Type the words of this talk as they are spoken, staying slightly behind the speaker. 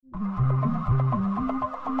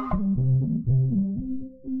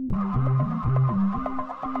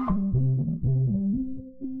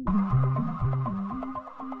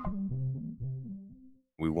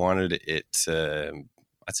wanted it to,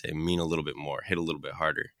 I'd say, mean a little bit more, hit a little bit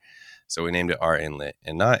harder. So we named it Our Inlet,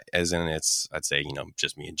 and not as in it's, I'd say,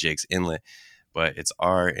 just me and Jake's Inlet, but it's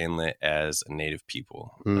Our Inlet as a Native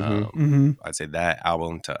people. I'd say that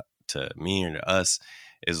album to me or to us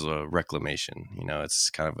is a reclamation. It's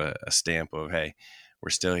kind of a stamp of, hey, we're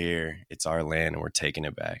still here. It's our land and we're taking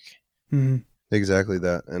it back. Mm-hmm. Exactly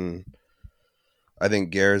that. And I think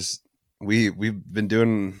Garrett's, we've been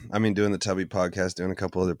doing the Tubby podcast, doing a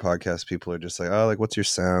couple other podcasts. People are just like, oh, like, what's your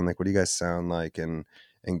sound? Like, what do you guys sound like? And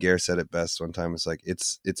Garrett said it best one time. It's like,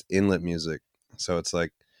 it's inlet music. So it's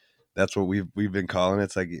like, that's what we've been calling it.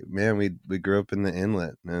 It's like, man, we grew up in the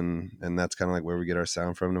inlet, and that's kind of like where we get our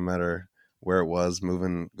sound from, no matter where it was,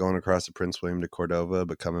 going across the Prince William to Cordova,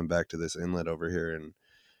 but coming back to this inlet over here,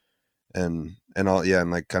 and all, yeah,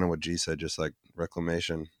 and like kind of what G said, just like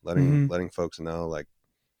reclamation, letting folks know, like,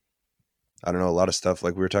 I don't know, a lot of stuff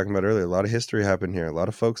like we were talking about earlier, a lot of history happened here. A lot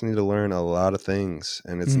of folks need to learn a lot of things,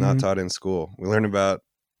 and it's not taught in school. We learn about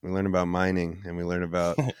mining, and we learn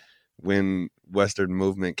about when Western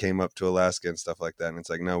movement came up to Alaska and stuff like that. And it's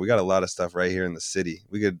like, no, we got a lot of stuff right here in the city.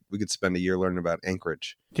 We could spend a year learning about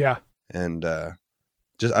Anchorage. Yeah. And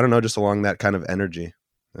just, I don't know, just along that kind of energy.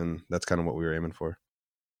 And that's kind of what we were aiming for.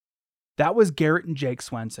 That was Garrett and Jake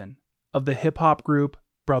Swenson of the hip hop group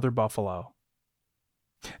Brother Buffalo.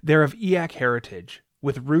 They're of Eyak heritage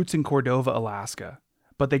with roots in Cordova, Alaska,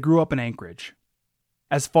 but they grew up in Anchorage.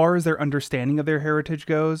 As far as their understanding of their heritage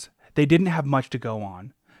goes, they didn't have much to go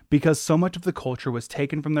on, because so much of the culture was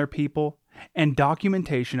taken from their people, and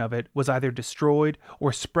documentation of it was either destroyed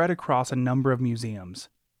or spread across a number of museums.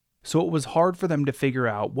 So it was hard for them to figure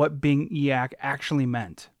out what being Eyak actually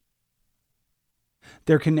meant.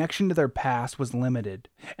 Their connection to their past was limited,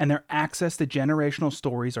 and their access to generational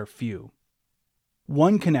stories are few.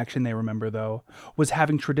 One connection they remember, though, was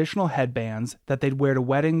having traditional headbands that they'd wear to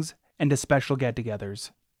weddings and to special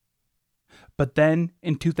get-togethers. But then,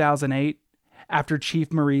 in 2008, after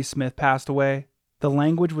Chief Marie Smith passed away, the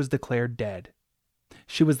language was declared dead.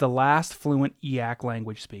 She was the last fluent Eyak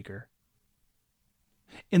language speaker.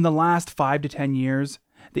 In the last 5 to 10 years,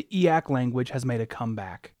 the Eyak language has made a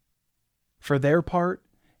comeback. For their part,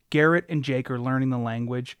 Garrett and Jake are learning the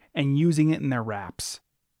language and using it in their raps.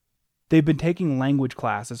 They've been taking language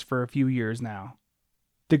classes for a few years now.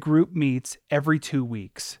 The group meets every 2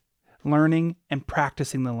 weeks, learning and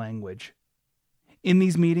practicing the language. In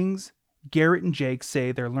these meetings, Garrett and Jake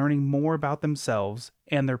say they're learning more about themselves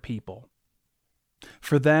and their people.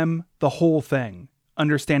 For them, the whole thing,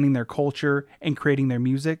 understanding their culture and creating their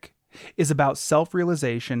music, is about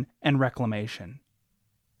self-realization and reclamation.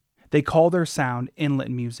 They call their sound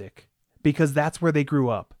inlet music because that's where they grew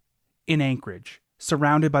up, in Anchorage,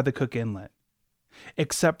 surrounded by the Cook Inlet.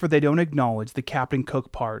 Except for they don't acknowledge the Captain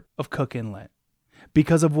Cook part of Cook Inlet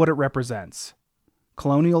because of what it represents: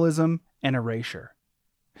 colonialism and erasure.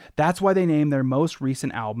 That's why they named their most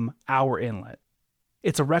recent album Our Inlet.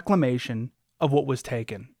 It's a reclamation of what was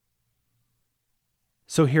taken.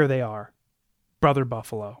 So here they are, Brother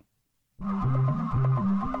Buffalo.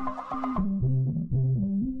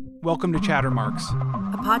 Welcome to Chattermarks,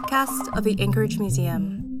 a podcast of the Anchorage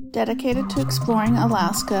Museum, dedicated to exploring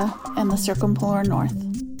Alaska and the circumpolar north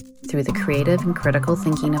through the creative and critical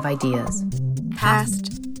thinking of ideas,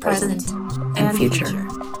 past, present, and future.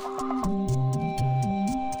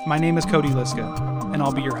 My name is Cody Liska, and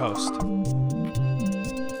I'll be your host.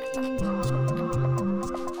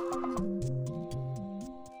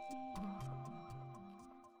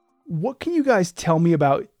 What can you guys tell me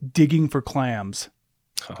about digging for clams?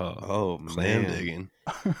 Oh Clam man. digging.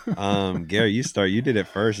 Gary, you start. You did it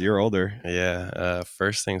first. You're older. Yeah.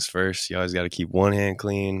 First things first, you always got to keep one hand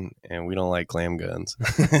clean, and we don't like clam guns.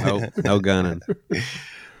 No gunning.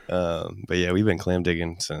 But yeah, we've been clam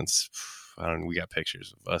digging since, we got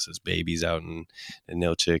pictures of us as babies out in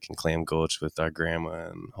Nilchik and Clam Gulch with our grandma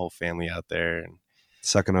and whole family out there, and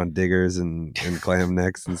Sucking on diggers and clam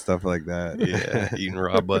necks and stuff like that. yeah, eating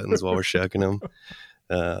raw buttons while we're shucking them.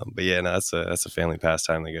 But yeah, no, that's a family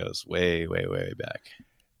pastime that goes way, way, way back.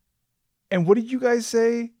 And what did you guys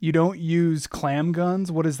say? You don't use clam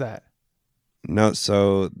guns? What is that? No,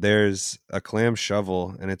 so there's a clam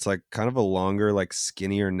shovel, and it's like kind of a longer, like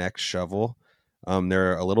skinnier neck shovel.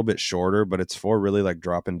 They're a little bit shorter, but it's for really like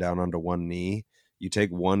dropping down onto one knee. You take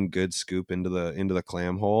one good scoop into the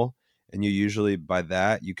clam hole, and you usually, by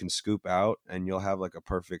that, you can scoop out, and you'll have like a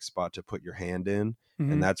perfect spot to put your hand in.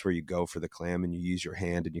 Mm-hmm. And that's where you go for the clam, and you use your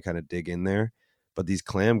hand and you kind of dig in there. But these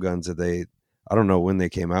clam guns I don't know when they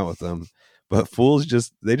came out with them, but fools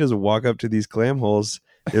just walk up to these clam holes.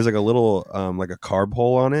 There's like a little like a carb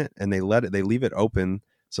hole on it, and they leave it open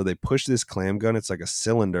So they push this clam gun. It's like a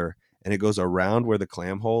cylinder, and it goes around where the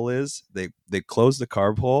clam hole is. They close the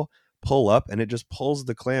carb hole, pull up, and it just pulls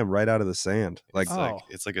the clam right out of the sand. Like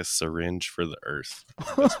it's like a syringe for the earth.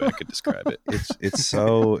 That's the best way I could describe it. It's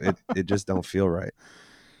so it just don't feel right.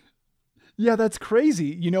 Yeah, that's crazy.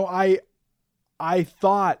 You know, I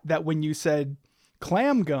thought that when you said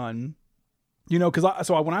clam gun, you know, because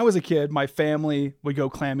when I was a kid, my family would go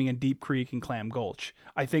clamming in Deep Creek and Clam Gulch.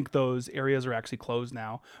 I think those areas are actually closed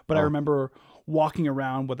now, but I remember walking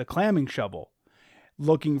around with a clamming shovel,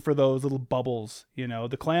 looking for those little bubbles, you know,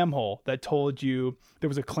 the clam hole that told you there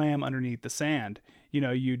was a clam underneath the sand. You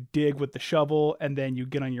know, you dig with the shovel and then you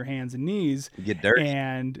get on your hands and knees. You get dirty.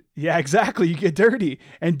 And yeah, exactly. You get dirty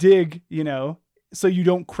and dig, you know, so you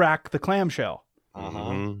don't crack the clamshell.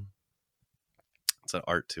 Mm-hmm. It's an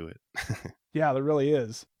art to it. Yeah, there really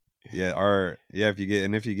is. Yeah,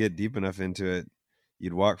 if you get deep enough into it,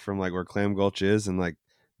 you'd walk from like where Clam Gulch is, and like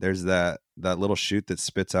there's that little chute that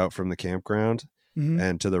spits out from the campground. Mm-hmm.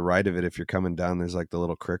 And to the right of it, if you're coming down, there's like the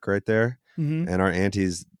little creek right there. Mm-hmm. And our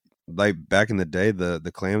aunties, like back in the day,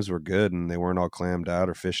 the clams were good and they weren't all clammed out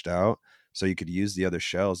or fished out, so you could use the other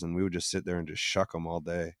shells, and we would just sit there and just shuck them all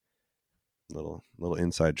day. Little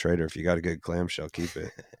inside trader. If you got a good clam shell, keep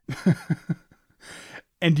it.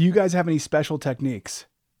 And do you guys have any special techniques?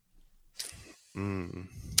 Maybe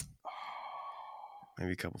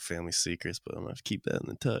a couple family secrets, but I'm gonna have to keep that in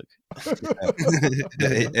the tuck.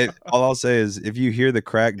 All I'll say is, if you hear the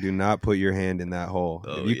crack, do not put your hand in that hole.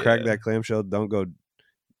 If you crack that clamshell, don't go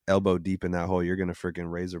elbow deep in that hole. You're gonna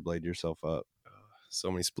freaking razor blade yourself up.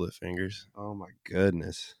 So many split fingers. Oh my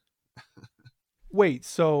goodness. Wait,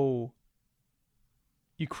 so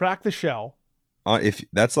you crack the shell. If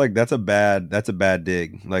that's a bad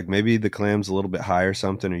dig. Like maybe the clam's a little bit high or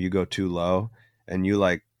something, or you go too low, and you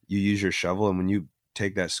use your shovel, and when you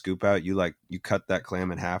take that scoop out, you cut that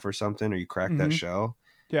clam in half or something, or you crack that shell.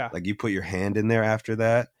 Yeah. Like you put your hand in there after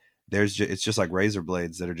that. It's just like razor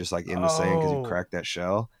blades that are just like in the sand because you crack that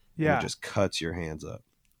shell. Yeah. And it just cuts your hands up.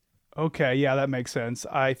 Okay. Yeah, that makes sense.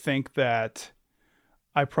 I think that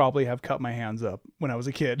I probably have cut my hands up when I was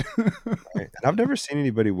a kid. Right. And I've never seen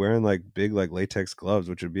anybody wearing like big like latex gloves,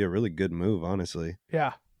 which would be a really good move, honestly.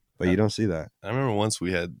 Yeah. But you don't see that. I remember once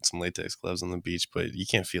we had some latex gloves on the beach, but you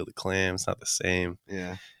can't feel the clam. It's not the same.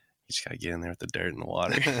 Yeah. You just got to get in there with the dirt and the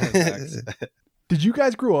water. Did you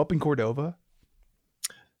guys grow up in Cordova?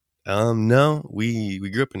 No, we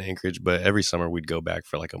grew up in Anchorage, but every summer we'd go back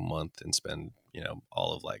for like a month and spend, you know,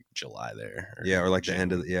 all of like July there. Or like June. the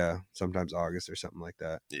end of sometimes August or something like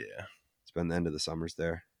that. Yeah. Spend the end of the summers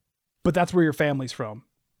there. But that's where your family's from.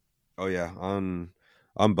 Oh yeah,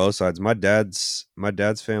 on both sides. My dad's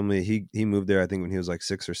family, he moved there I think when he was like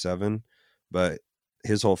 6 or 7, but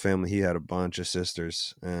his whole family, he had a bunch of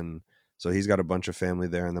sisters, and so he's got a bunch of family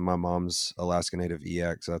there. And then my mom's Alaska Native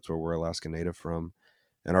Eyak, so that's where we're Alaska Native from,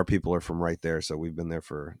 and our people are from right there, so we've been there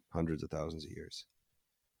for hundreds of thousands of years.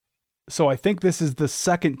 So I think this is the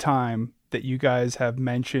second time that you guys have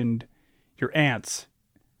mentioned your aunts.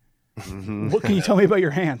 What can you tell me about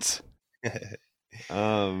your aunts?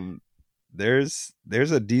 There's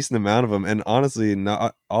a decent amount of them, and honestly,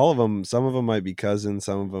 not all of them. Some of them might be cousins,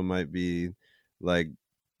 some of them might be like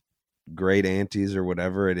great aunties or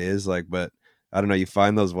whatever it is. Like, but I don't know. You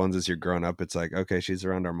find those ones as you're growing up. It's like, okay, she's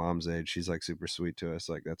around our mom's age. She's like super sweet to us.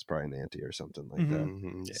 Like that's probably an auntie or something like that.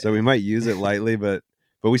 Mm-hmm, yeah. So we might use it lightly, but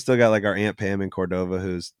we still got like our Aunt Pam in Cordova,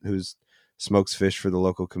 who's smokes fish for the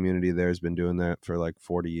local community there. Has been doing that for like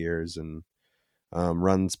 40 years and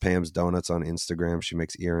runs Pam's Donuts on Instagram. She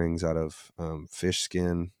makes earrings out of fish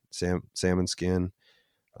skin, salmon skin,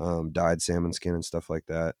 dyed salmon skin and stuff like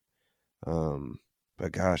that.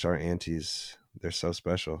 But gosh, our aunties, they're so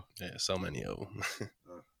special. Yeah, so many of them.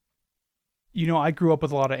 You know, I grew up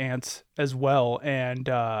with a lot of aunts as well, and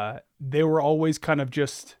they were always kind of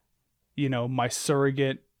just, you know, my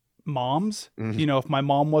surrogate moms. Mm-hmm. You know, if my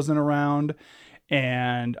mom wasn't around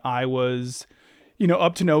and I was, you know,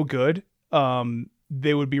 up to no good,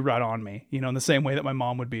 they would be right on me, you know, in the same way that my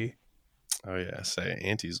mom would be. Oh yeah, say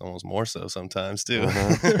aunties almost more so sometimes too.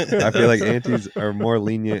 I feel like aunties are more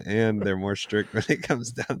lenient and they're more strict when it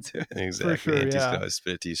comes down to it. Exactly. For sure, aunties yeah. can always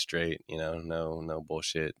spit it to you straight, you know, no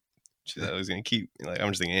bullshit. She's always gonna keep, like, I'm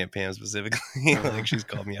just thinking Aunt Pam specifically. Like she's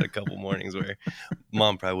called me out a couple mornings where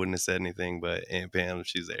mom probably wouldn't have said anything, but Aunt Pam,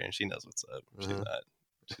 she's there and she knows what's up.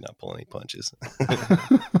 She's not pulling any punches.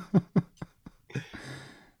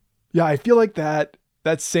 Yeah, I feel like that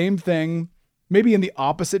same thing, maybe in the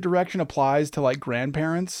opposite direction, applies to like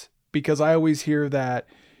grandparents, because I always hear that,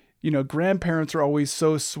 you know, grandparents are always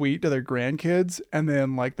so sweet to their grandkids, and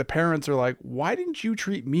then like the parents are like, why didn't you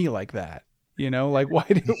treat me like that? Like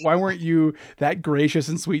why weren't you that gracious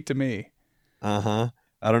and sweet to me? Uh-huh.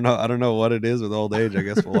 I don't know what it is with old age. I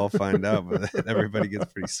guess we'll all find out, but everybody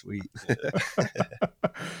gets pretty sweet.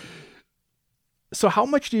 So how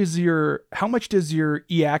much does your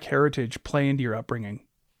Eyak heritage play into your upbringing?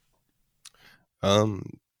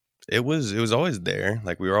 It was always there.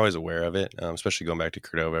 Like we were always aware of it, especially going back to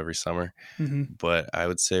Cordova every summer. Mm-hmm. But I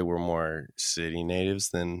would say we're more city natives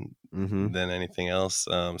than Mm-hmm. anything else.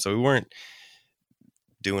 So we weren't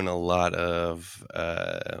doing a lot of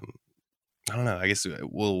I don't know. I guess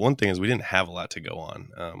one thing is we didn't have a lot to go on.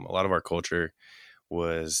 A lot of our culture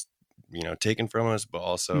was taken from us, but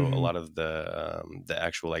also a lot of the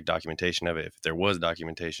actual like documentation of it, if there was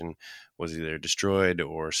documentation, was either destroyed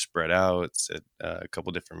or spread out. It's at a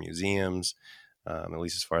couple different museums, at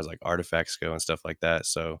least as far as like artifacts go and stuff like that.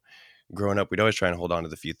 So growing up, we'd always try and hold on to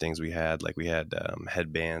the few things we had. Like we had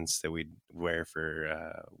headbands that we'd wear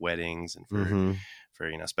for weddings and for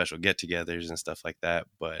special get-togethers and stuff like that.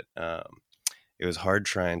 But it was hard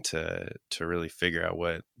trying to really figure out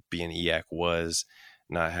what being Eyak was,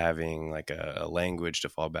 not having like a language to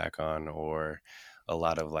fall back on, or a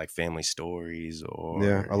lot of like family stories, or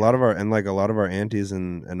a lot of our aunties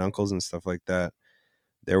and uncles and stuff like that.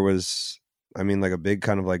 There was, like a big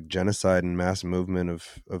kind of like genocide and mass movement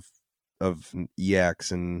of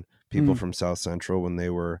Eyaks and people from South Central when they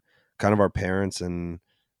were kind of our parents and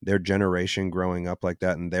their generation growing up like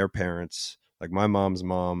that, and their parents, like my mom's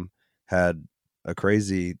mom, had a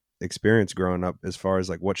crazy experience growing up as far as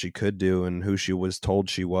like what she could do and who she was told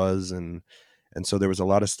she was, and so there was a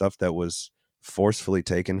lot of stuff that was forcefully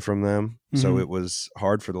taken from them. So it was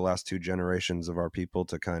hard for the last two generations of our people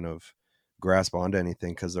to kind of grasp onto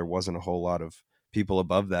anything, because there wasn't a whole lot of people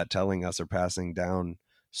above that telling us or passing down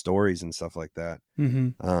stories and stuff like that.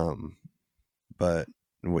 But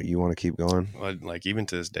what, you want to keep going? Well, like even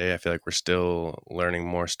to this day, I feel like we're still learning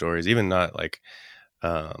more stories, even not like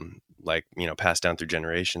passed down through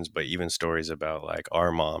generations, but even stories about like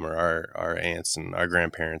our mom or our aunts and our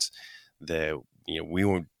grandparents that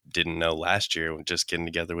we didn't know last year. Just getting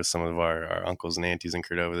together with some of our uncles and aunties in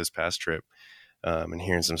Cordova this past trip, and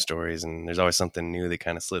hearing some stories, and there's always something new that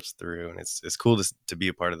kind of slips through, and it's cool to be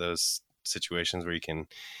a part of those situations where you can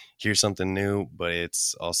hear something new, but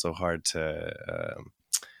it's also hard to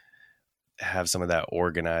have some of that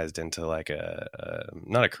organized into like a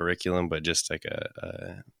not a curriculum, but just like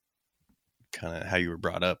a kind of how you were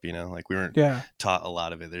brought up, like we weren't taught a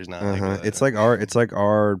lot of it. There's not it's like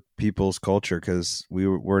our people's culture, because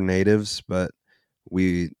we're natives, but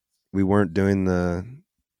we weren't doing the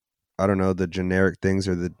generic things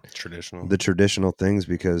or the traditional things,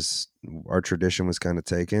 because our tradition was kind of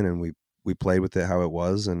taken, and we played with it how it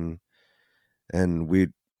was, and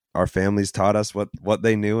our families taught us what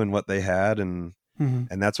they knew and what they had, and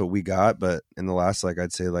that's what we got. But in the last, like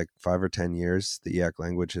I'd say like 5 or 10 years, the Eyak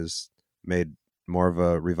language has made more of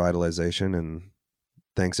a revitalization, and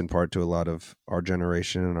thanks in part to a lot of our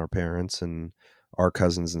generation and our parents and our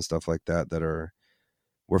cousins and stuff like that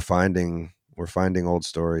we're finding old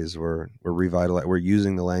stories. We're revitalizing, we're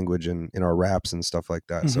using the language in our raps and stuff like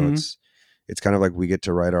that. So it's kind of like we get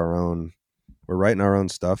to write we're writing our own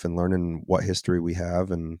stuff and learning what history we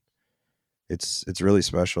have, and it's really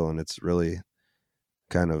special, and it's really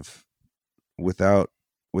kind of without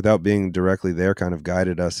being directly there, kind of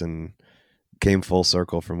guided us and came full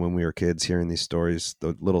circle from when we were kids, hearing these stories,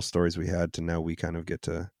 the little stories we had, to now we kind of get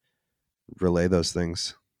to relay those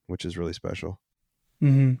things, which is really special.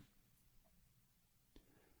 I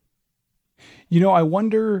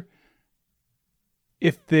wonder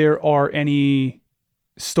if there are any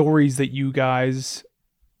stories that you guys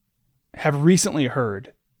have recently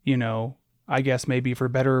heard, I guess maybe for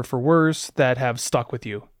better or for worse, that have stuck with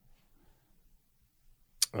you.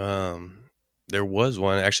 There was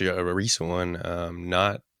one, actually a recent one,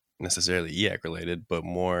 not necessarily Eyak related, but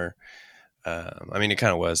more, it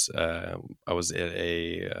kind of was. I was at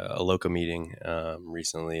a local meeting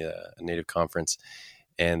recently, a native conference,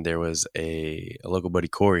 and there was a local buddy,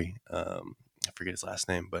 Corey. I forget his last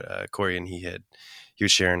name, but Corey, and he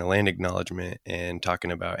was sharing a land acknowledgement and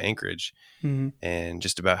talking about Anchorage, and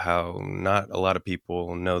just about how not a lot of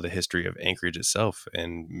people know the history of Anchorage itself.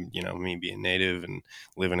 And, me being native and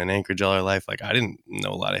living in Anchorage all our life, like I didn't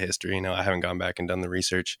know a lot of history, I haven't gone back and done the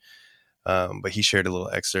research. But he shared a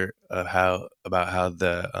little excerpt of how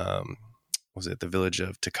the, the village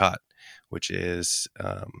of Takot, which is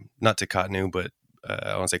not Takotnu, but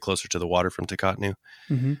I want to say closer to the water from Takotnu,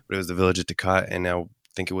 but it was the village of Takot, and now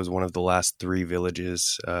I think it was one of the last 3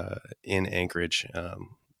 villages in Anchorage,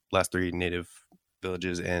 last 3 native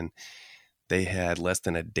villages, and they had less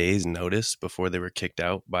than a day's notice before they were kicked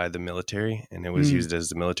out by the military, and it was used as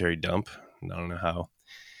the military dump. I don't know how,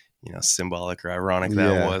 symbolic or ironic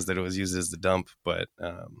that was, that it was used as the dump, but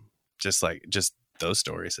just those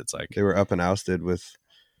stories, it's like they were up and ousted with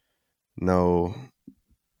nobody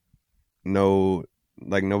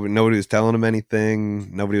was telling them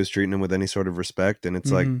anything. Nobody was treating them with any sort of respect. And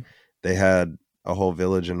it's like they had a whole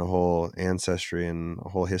village and a whole ancestry and a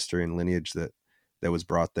whole history and lineage that was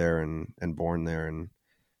brought there and born there. And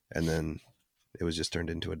then it was just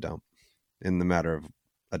turned into a dump in the matter of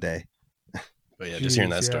a day. But yeah, just hearing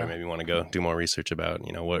that story made me want to go do more research about,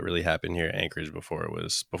 what really happened here at Anchorage before it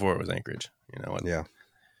was Anchorage. Yeah.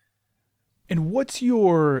 And what's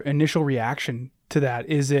your initial reaction to that?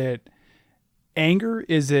 Is it anger?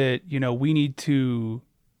 Is it, we need to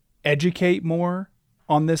educate more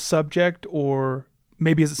on this subject, or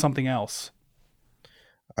maybe is it something else?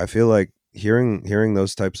 I feel like hearing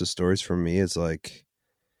those types of stories from me is like,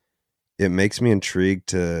 it makes me intrigued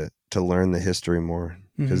to learn the history more,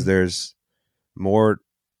 because there's more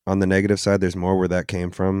on the negative side. There's more where that came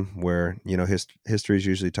from, where, history is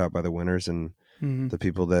usually taught by the winners and the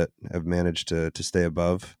people that have managed to stay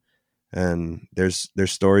above. And there's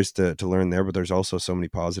stories to learn there, but there's also so many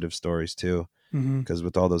positive stories too. Because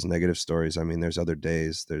with all those negative stories, I mean, there's other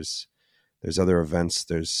days, there's other events,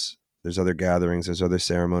 there's other gatherings, there's other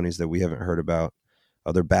ceremonies that we haven't heard about,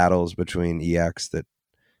 other battles between Eyaks and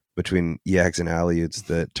Aleuts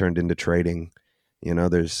that turned into trading.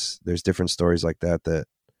 There's different stories like that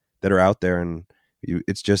are out there, and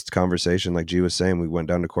it's just conversation. Like G was saying, we went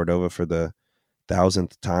down to Cordova for the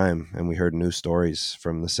 1,000th time, and we heard new stories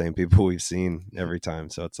from the same people we've seen every time.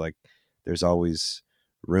 So it's like there's always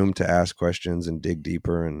room to ask questions and dig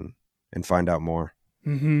deeper and find out more.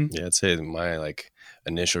 Yeah, I'd say my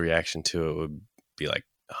initial reaction to it would be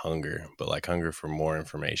hunger, but hunger for more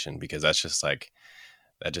information, because that just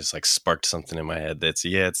sparked something in my head.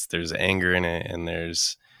 There's anger in it, and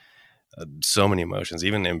there's so many emotions,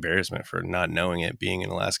 even embarrassment for not knowing it, being an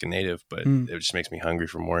Alaska Native, but it just makes me hungry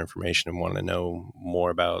for more information and want to know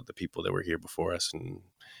more about the people that were here before us and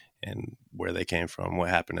where they came from, what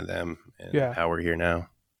happened to them, and how we're here now.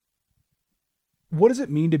 What does it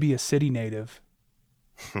mean to be a city native?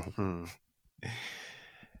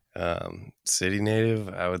 City native,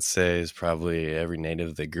 I would say, is probably every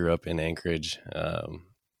native that grew up in Anchorage.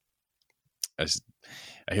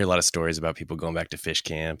 I hear a lot of stories about people going back to fish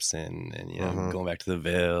camps and going back to the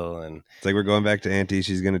Ville, and it's like, we're going back to Auntie.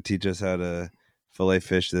 She's going to teach us how to fillet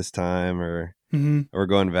fish this time, or we're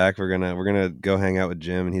going back. We're gonna go hang out with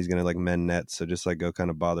Jim, and he's gonna mend nets. So just go kind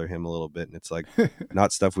of bother him a little bit. And it's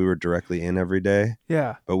not stuff we were directly in every day.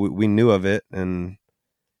 Yeah, but we knew of it, and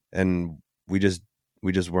we just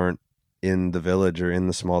weren't in the village or in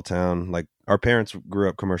the small town. Our parents grew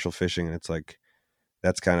up commercial fishing, and it's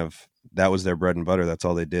that was their bread and butter. That's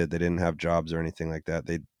all they did. They didn't have jobs or anything like that.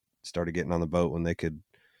 They started getting on the boat when they could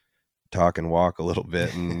talk and walk a little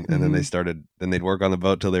bit, and then they'd work on the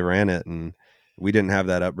boat till they ran it. And we didn't have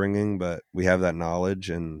that upbringing, but we have that knowledge,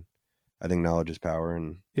 and I think knowledge is power,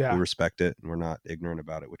 and we respect it, and we're not ignorant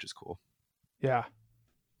about it, which is cool. Yeah.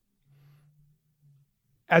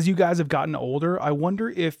 As you guys have gotten older, I wonder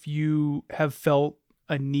if you have felt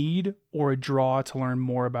a need or a draw to learn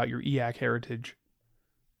more about your Eyak heritage.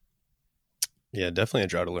 Yeah, definitely a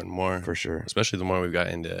draw to learn more, for sure. Especially the more we've got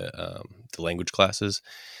into the language classes,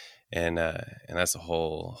 and that's a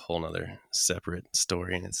whole nother separate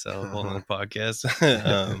story in itself, whole nother podcast.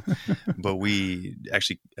 But we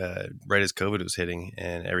actually, right as COVID was hitting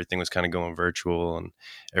and everything was kind of going virtual and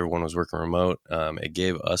everyone was working remote, it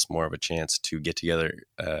gave us more of a chance to get together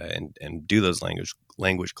and do those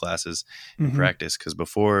language classes and practice. Because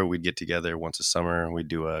before, we'd get together once a summer, we'd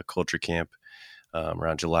do a culture camp.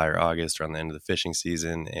 Around July or August, around the end of the fishing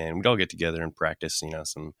season, and we'd all get together and practice,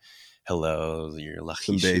 some hellos, your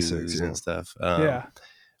lucky shoes and stuff.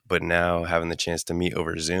 But now having the chance to meet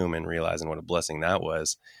over Zoom and realizing what a blessing that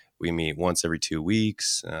was, we meet once every 2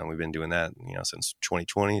 weeks. We've been doing that, since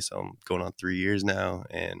 2020, so I'm going on 3 years now,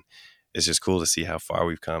 and it's just cool to see how far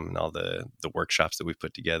we've come and all the workshops that we've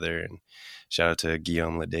put together. And shout out to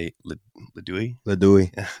Guillaume Ledouy.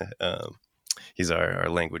 He's our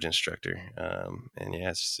language instructor. And yeah,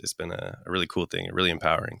 it's been a really cool thing, a really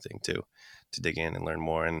empowering thing too, to dig in and learn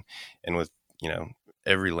more. And with,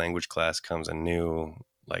 every language class comes a new,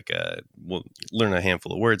 we'll learn a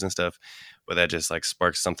handful of words and stuff, but that just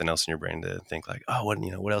sparks something else in your brain to think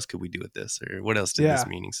what else could we do with this? Or what else did this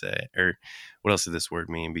meaning say? Or what else did this word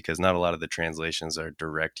mean? Because not a lot of the translations are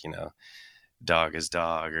direct, dog is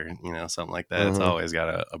dog, or, something like that. It's always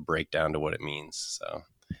got a breakdown to what it means. So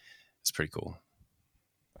it's pretty cool.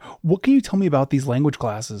 What can you tell me about these language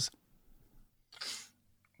classes?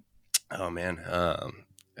 Oh man,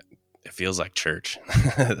 it feels like church.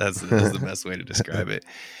 That's the best way to describe it.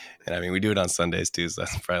 And I mean, we do it on Sundays too, so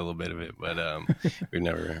that's probably a little bit of it. But we've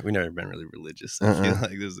never been really religious. So I feel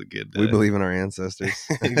like this is a good. We believe in our ancestors.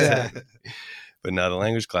 Exactly. But no, the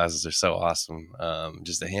language classes are so awesome.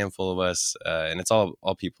 Just a handful of us, and it's all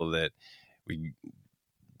people that we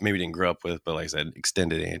maybe didn't grow up with, but like I said,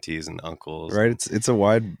 extended aunties and uncles. Right. It's a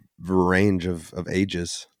wide range of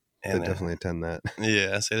ages And that definitely attend that.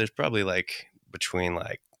 Yeah, so there's probably like between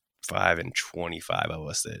like 5 and 25 of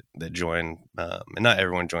us that join, and not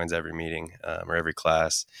everyone joins every meeting or every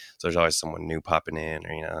class. So there's always someone new popping in,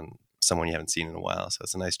 or someone you haven't seen in a while. So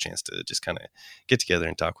it's a nice chance to just kind of get together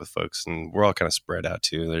and talk with folks. And we're all kind of spread out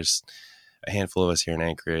too. There's a handful of us here in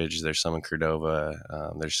Anchorage. There's some in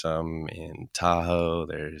Cordova. There's some in Tahoe.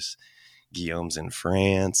 There's Guillaume's in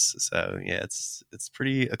France. So yeah, it's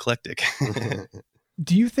pretty eclectic.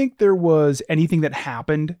 Do you think there was anything that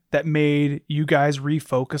happened that made you guys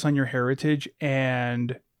refocus on your heritage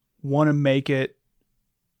and want to make it,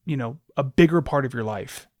 a bigger part of your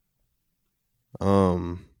life?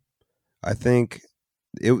 I think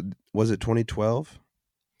it was 2012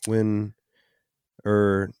 when,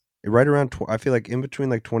 or right around. I feel like in between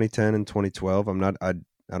like 2010 and 2012. I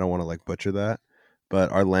don't want to like butcher that,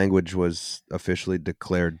 but our language was officially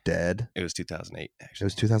declared dead. It was 2008. Actually, it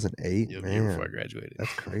was 2008. The Man, year before I graduated.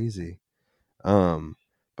 That's crazy. But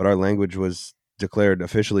our language was declared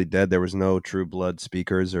officially dead. There was no true blood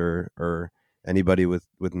speakers or anybody with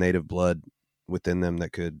native blood within them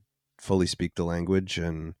that could fully speak the language.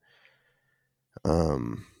 And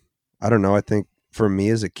I don't know. I think for me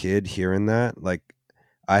as a kid hearing that, like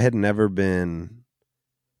I had never been,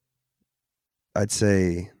 I'd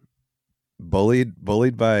say,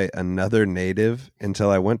 bullied by another native until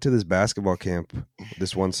I went to this basketball camp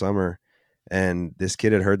this one summer, and this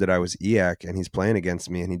kid had heard that I was Eyak, and he's playing against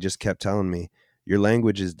me, and he just kept telling me, your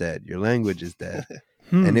language is dead, your language is dead.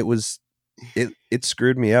 And it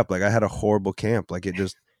screwed me up. Like I had a horrible camp. Like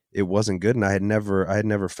it wasn't good, and I had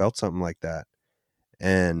never felt something like that.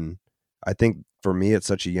 And I think for me at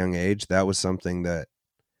such a young age, that was something that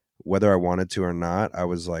whether I wanted to or not, I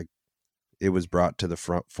was like, it was brought to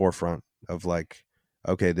the forefront of like,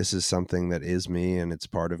 okay, this is something that is me and it's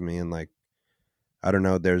part of me. And like, I don't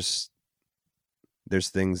know, there's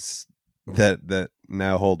things that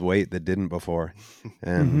now hold weight that didn't before.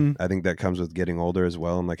 And I think that comes with getting older as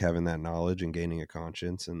well, and like having that knowledge and gaining a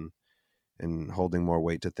conscience and holding more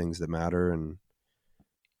weight to things that matter. And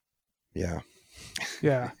yeah.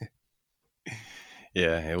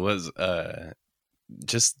 It was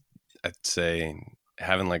just, I'd say,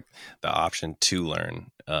 having like the option to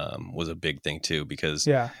learn was a big thing too, because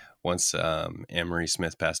once Anne-Marie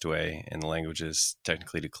Smith passed away and the language is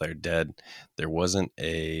technically declared dead, there wasn't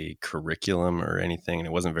a curriculum or anything, and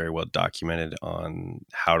it wasn't very well documented on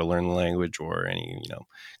how to learn the language or any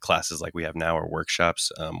classes like we have now or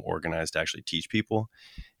workshops organized to actually teach people.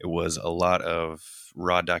 It was a lot of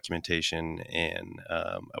raw documentation, and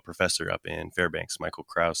a professor up in Fairbanks, Michael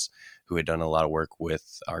Krause, who had done a lot of work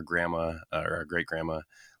with our grandma or our great grandma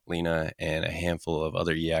Lena and a handful of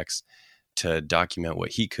other Eyaks to document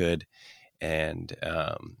what he could. And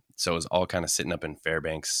so it was all kind of sitting up in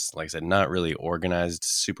Fairbanks, like I said, not really organized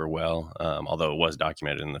super well, although it was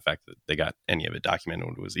documented, and the fact that they got any of it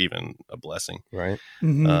documented was even a blessing. Right.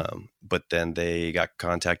 But then they got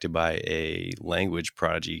contacted by a language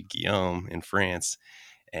prodigy, Guillaume, in France,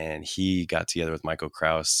 and he got together with Michael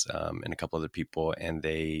Krause and a couple other people, and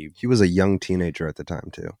he was a young teenager at the time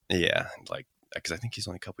too. Yeah, like, because I think he's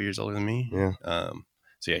only a couple years older than me. Yeah.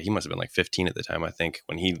 So yeah, he must have been like 15 at the time, I think,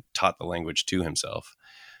 when he taught the language to himself.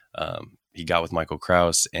 He got with Michael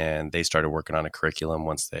Krause, and they started working on a curriculum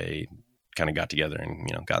once they kind of got together and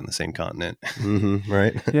got in the same continent.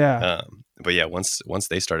 Right. Yeah. But yeah, once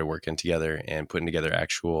they started working together and putting together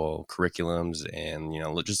actual curriculums and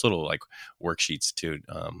just little like worksheets too,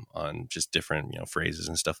 on just different phrases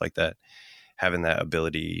and stuff like that, having that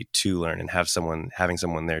ability to learn and having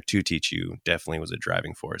someone there to teach you definitely was a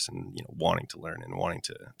driving force, and wanting to learn and wanting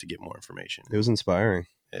to get more information. It was inspiring.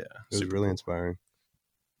 Yeah, it was really inspiring.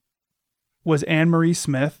 Was Anne-Marie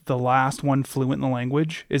Smith the last one fluent in the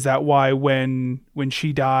language? Is that why when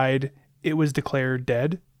she died, it was declared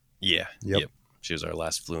dead? Yeah. Yep. She was our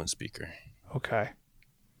last fluent speaker. Okay.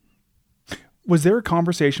 Was there a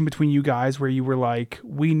conversation between you guys where you were like,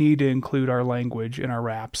 we need to include our language in our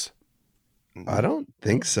raps? I don't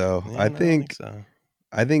think so. Yeah, I don't think so.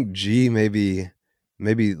 I think G maybe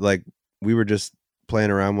like we were just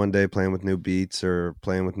playing around one day, playing with new beats or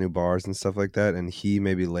playing with new bars and stuff like that, and he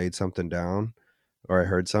maybe laid something down, or I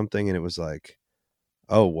heard something and it was like,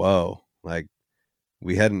 oh, whoa, like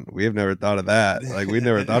we have never thought of that. Like we'd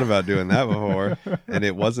never thought about doing that before. And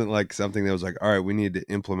it wasn't like something that was like, all right, we need to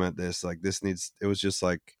implement this. Like it was just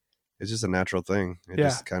like, it's just a natural thing. It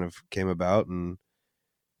just kind of came about and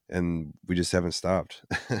we just haven't stopped.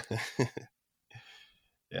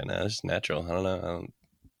 Yeah, no, it's just natural. I don't know.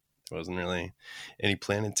 There wasn't really any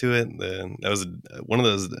planning to it. That was one of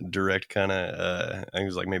those direct kind of, I think it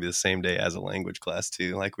was like maybe the same day as a language class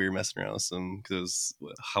too. Like we were messing around with some, because it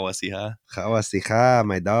was Hawasiha. Hawasiha,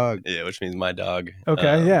 my dog. Yeah, which means my dog.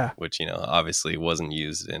 Okay, yeah. Which, obviously wasn't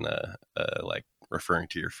used in a like referring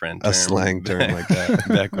to your friend term. A slang term like that.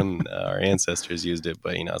 Back when our ancestors used it.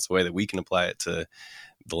 But, it's a way that we can apply it to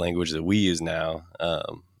the language that we use now.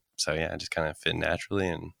 So, yeah, it just kind of fit naturally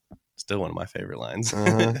and still one of my favorite lines.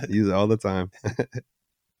 Use it all the time.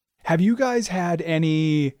 Have you guys had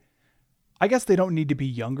any, I guess they don't need to be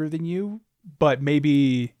younger than you, but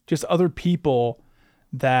maybe just other people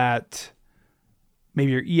that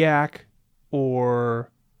maybe you're Eyak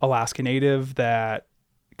or Alaska Native that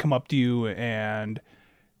come up to you and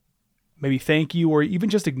maybe thank you or even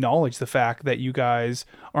just acknowledge the fact that you guys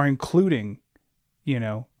are including,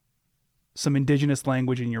 some indigenous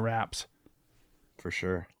language in your raps? For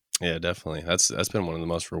sure. Yeah, definitely. That's been one of the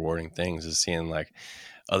most rewarding things, is seeing like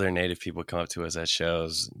other Native people come up to us at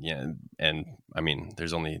shows. Yeah, and I mean,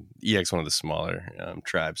 there's only Eyak's one of the smaller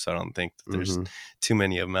tribes, so I don't think that there's too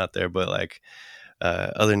many of them out there. But like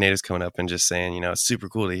other Natives coming up and just saying, it's super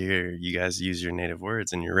cool to hear you guys use your Native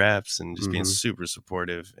words in your raps, and just being super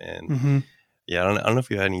supportive. And yeah, I don't know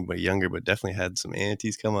if you had anybody younger, but definitely had some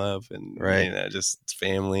aunties come up, and just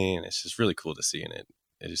family, and it's just really cool to see. And it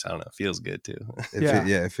just, I don't know, it feels good too.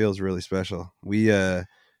 It feels really special. We the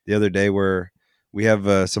other day we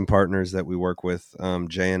have some partners that we work with,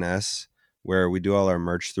 J&S, where we do all our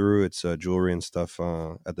merch through. It's jewelry and stuff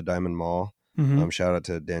at the Diamond Mall. Shout out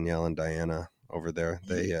to Danielle and Diana over there.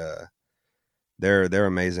 They're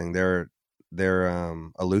amazing. They're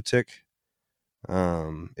Alutik.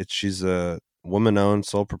 She's a woman-owned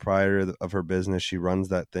sole proprietor of her business. She runs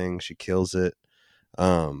that thing. She kills it.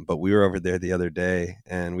 But we were over there the other day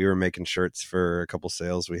and we were making shirts for a couple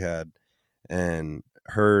sales we had, and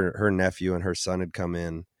her nephew and her son had come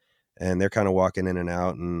in, and they're kind of walking in and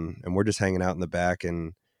out, and we're just hanging out in the back,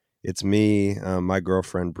 and it's me, my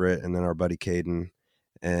girlfriend Britt, and then our buddy Caden,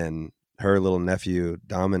 and her little nephew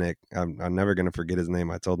Dominic. I'm never gonna forget his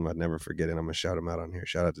name. I told him I'd never forget it. I'm gonna shout him out on here.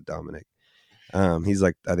 Shout out to Dominic. He's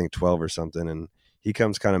like, I think 12 or something, and he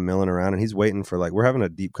comes kind of milling around, and he's waiting for, like, we're having a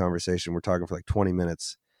deep conversation. We're talking for like 20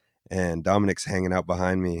 minutes, and Dominic's hanging out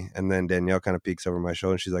behind me. And then Danielle kind of peeks over my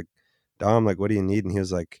shoulder, and she's like, Dom, like, what do you need? And he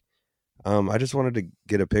was like, I just wanted to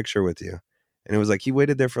get a picture with you. And it was like, he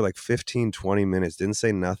waited there for like 15, 20 minutes, didn't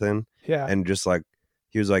say nothing. Yeah. And just like,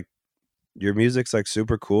 he was like, your music's like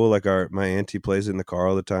super cool. Like my auntie plays it in the car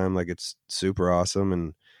all the time. Like it's super awesome.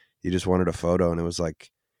 And he just wanted a photo. And it was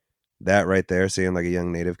like, that right there, seeing like a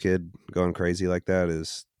young Native kid going crazy like that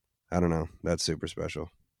is, I don't know, that's super special.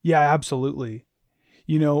 Yeah, absolutely.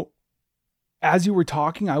 As you were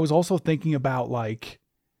talking, I was also thinking about like,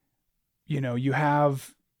 you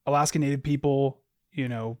have Alaska Native people,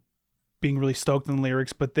 being really stoked on the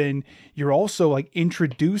lyrics, but then you're also like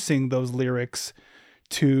introducing those lyrics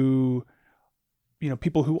to,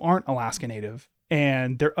 people who aren't Alaska Native,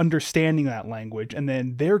 and they're understanding that language, and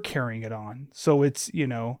then they're carrying it on. So it's,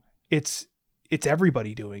 it's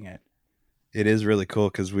everybody doing it. It is really cool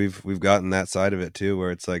because we've gotten that side of it too,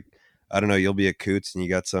 where it's like, I don't know, you'll be at Coots and you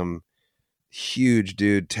got some huge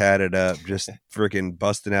dude tatted up, just freaking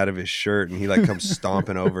busting out of his shirt, and he like comes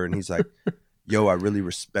stomping over, and he's like, yo, I really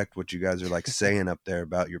respect what you guys are like saying up there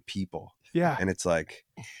about your people. Yeah. And it's like,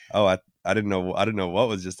 oh, I didn't know what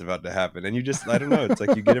was just about to happen. And you just, I don't know, it's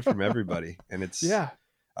like you get it from everybody, and it's, I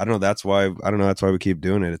don't know, that's why we keep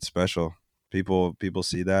doing it. It's special. People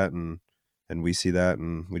see that, and we see that,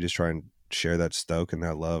 and we just try and share that stoke and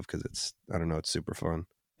that love, because it's, I don't know, it's super fun.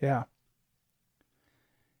 Yeah.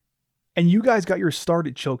 And you guys got your start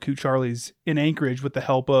at Chill Coot Charlie's in Anchorage with the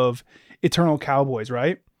help of Eternal Cowboys,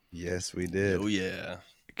 right? Yes, we did. Oh yeah.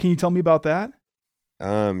 Can you tell me about that?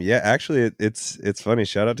 Yeah, actually it's funny.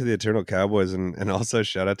 Shout out to the Eternal Cowboys, and also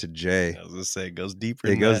shout out to Jay. I was gonna say, it goes deeper.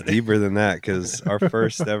 It goes deeper than that, because our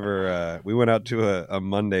first ever, we went out to a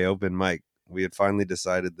Monday open mic. We had finally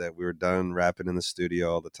decided that we were done rapping in the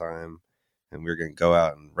studio all the time, and we were gonna go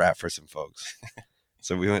out and rap for some folks.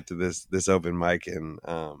 So we went to this open mic, and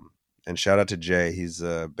shout out to Jay. He's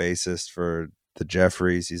a bassist for the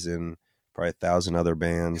Jeffries. He's in probably 1,000 other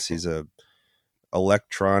bands. He's a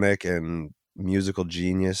electronic and musical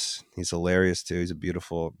genius. He's hilarious too. He's a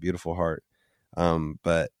beautiful, beautiful heart.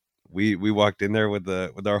 But we walked in there with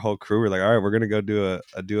our whole crew. We're like, all right, we're gonna go do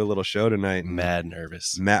a little show tonight. And Mad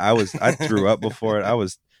nervous. I threw up before it. I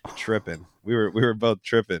was tripping. We were both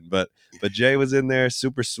tripping. But Jay was in there,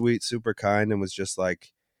 super sweet, super kind, and was just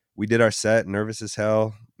like, we did our set, nervous as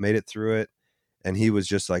hell, made it through it. And he was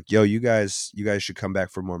just like, yo, you guys should come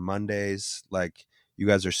back for more Mondays. Like, you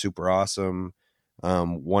guys are super awesome.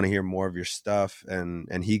 Want to hear more of your stuff.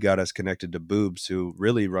 And he got us connected to Boobs, who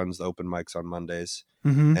really runs the open mics on Mondays.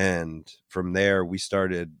 Mm-hmm. And from there, we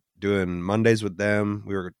started doing Mondays with them.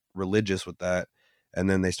 We were religious with that. And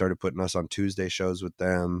then they started putting us on Tuesday shows with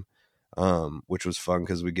them, which was fun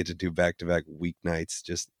because we get to do back-to-back weeknights,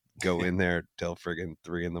 just go in there till friggin'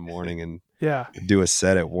 3 a.m. and do a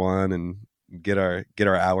set at 1 and get our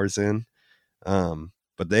hours in.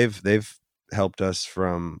 But they've helped us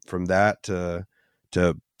from that to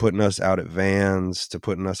putting us out at Vans, to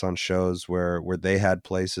putting us on shows where they had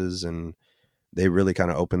places, and they really kind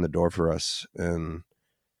of opened the door for us. And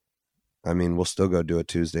I mean, we'll still go do a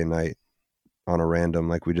Tuesday night on a random,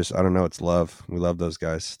 like I don't know, it's love. We love those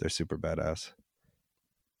guys. They're super badass.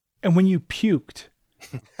 And when you puked,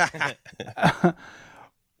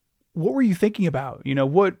 what were you thinking about?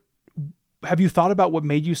 What have you thought about? What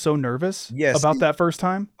made you so nervous about that first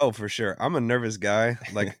time? Oh, for sure. I'm a nervous guy.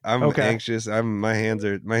 Like, I'm anxious. My hands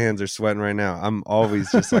are sweating right now. I'm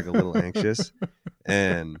always just like a little anxious.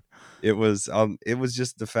 And it was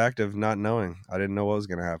just the fact of not knowing. I didn't know what was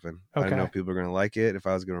going to happen. I didn't know if people were going to like it, if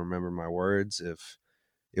I was going to remember my words, if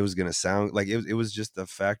it was going to sound like it was just the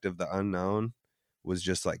fact of the unknown was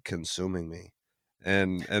just like consuming me.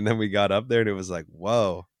 And then we got up there and it was like,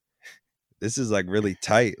 whoa, this is like really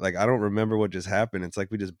tight. Like, I don't remember what just happened. It's like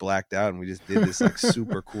we just blacked out and we just did this like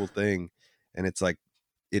super cool thing. And it's like,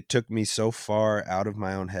 it took me so far out of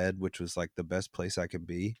my own head, which was like the best place I could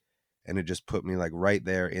be. And it just put me like right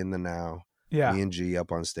there in the now. Yeah. Me and G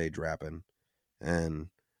up on stage rapping. And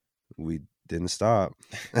we didn't stop.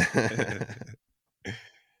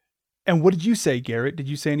 And what did you say, Garrett? Did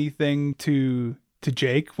you say anything to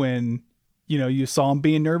Jake when you saw him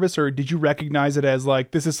being nervous, or did you recognize it as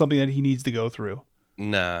like, this is something that he needs to go through?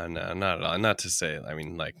 No, not at all. Not to say, I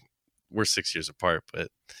mean, like, we're 6 years apart, but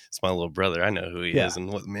it's my little brother. I know who he is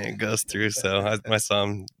and what the man goes through. So I saw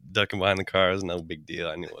him ducking behind the car. It was no big deal.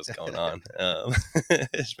 I knew what was going on.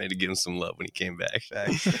 Just made to give him some love when he came back.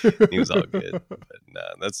 He was all good. But no,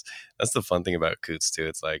 that's the fun thing about Coots too.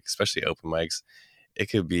 It's like, especially open mics,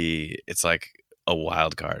 it's like a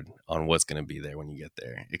wild card on what's going to be there when you get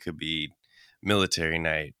there. It could be military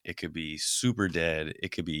night, it could be super dead,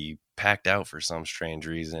 it could be packed out for some strange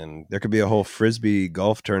reason. There could be a whole frisbee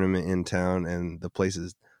golf tournament in town and the place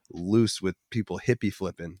is loose with people hippie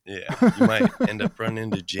flipping. Yeah, you might end up running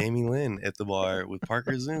into Jamie Lynn at the bar with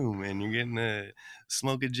Parker Zoom, and you're getting to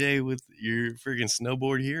smoke a J with your freaking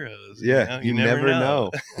snowboard heroes. You never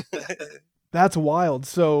know. That's wild.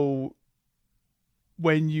 So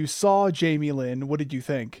when you saw Jamie Lynn, what did you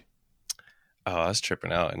think? Oh, I was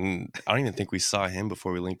tripping out, and I don't even think we saw him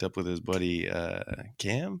before we linked up with his buddy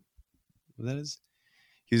Cam. What that is?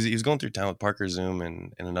 He was going through town with Parker Zoom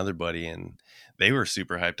and another buddy, and they were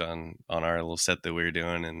super hyped on our little set that we were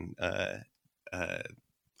doing. And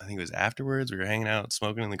I think it was afterwards we were hanging out,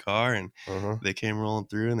 smoking in the car, and they came rolling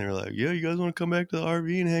through, and they were like, "Yeah, you guys want to come back to the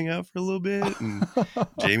RV and hang out for a little bit?" And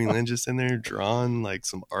Jamie Lynn just in there drawing like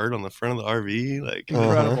some art on the front of the RV, like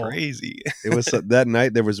incredible, crazy. It was that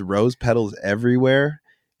night. There was rose petals everywhere.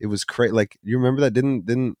 It was crazy. Like, you remember that?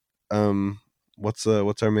 Didn't what's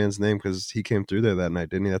our man's name? Because he came through there that night,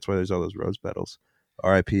 didn't he? That's why there's all those rose petals.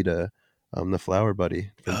 R.I.P. to the flower buddy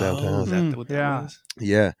from downtown. Is that what that was?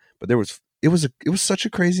 Yeah, but it was such a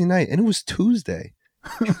crazy night, and it was Tuesday.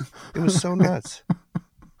 It was so nuts.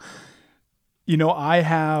 I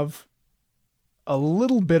have a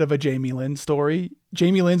little bit of a Jamie Lynn story.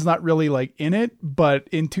 Jamie Lynn's not really like in it, but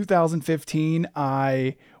in 2015,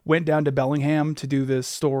 I went down to Bellingham to do this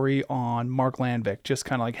story on Mark Landvik, just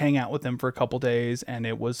kind of like hang out with him for a couple days. And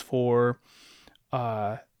it was for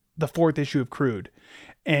the 4th issue of Crude.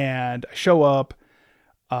 And I show up,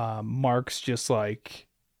 Mark's just like,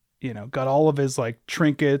 got all of his like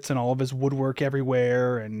trinkets and all of his woodwork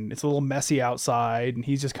everywhere. And it's a little messy outside. And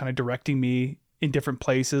he's just kind of directing me in different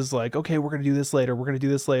places. Like, okay, we're going to do this later. We're going to do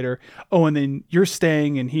this later. Oh, and then you're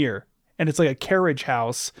staying in here. And it's like a carriage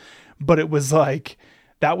house, but it was like,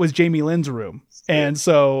 that was Jamie Lynn's room. And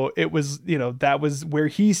so it was, that was where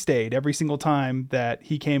he stayed every single time that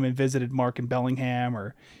he came and visited Mark in Bellingham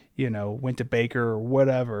or, went to Baker or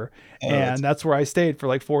whatever. And that's where I stayed for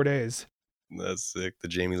like 4 days. That's sick. The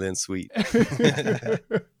Jamie Lynn suite.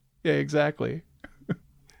 Yeah, exactly.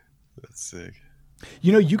 That's sick.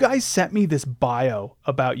 You know, you guys sent me this bio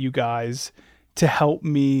about you guys to help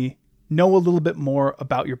me know a little bit more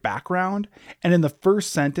about your background. And in the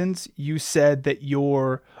first sentence, you said that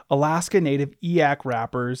you're Alaska Native Eyak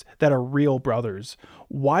rappers that are real brothers.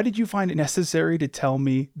 Why did you find it necessary to tell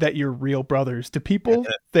me that you're real brothers? Do people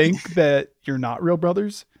think that you're not real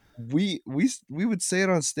brothers? We would say it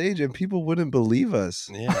on stage and people wouldn't believe us.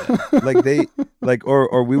 Yeah.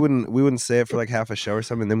 Or we wouldn't say it for like half a show or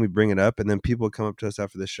something, and then we bring it up, and then people come up to us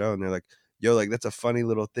after the show and they're like, yo, like that's a funny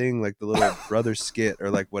little thing, like the little brother skit or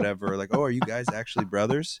like whatever, like, oh, are you guys actually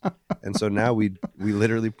brothers? And so now we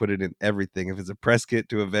literally put it in everything. If it's a press kit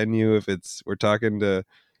to a venue, if it's we're talking to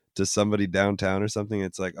somebody downtown or something,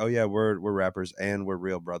 it's like, oh yeah, we're rappers and we're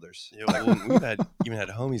real brothers. Yeah, well, we've even had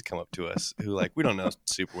homies come up to us who like we don't know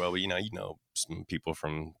super well, but you know some people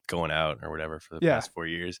from going out or whatever for the past 4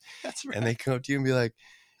 years. That's right. And they come up to you and be like,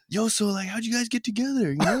 yo, so like how'd you guys get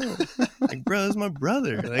together? You know? Like, bro, that's my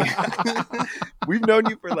brother. Like we've known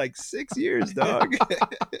you for like 6 years, dog.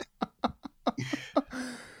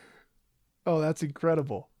 Oh, that's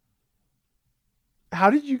incredible. How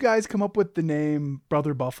did you guys come up with the name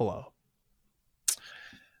Brother Buffalo?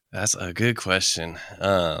 That's a good question.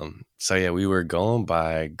 So yeah, we were going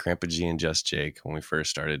by Grandpa G and Just Jake when we first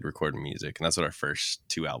started recording music, and that's what our first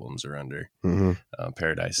 2 albums are under,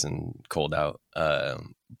 Paradise and Cold Out.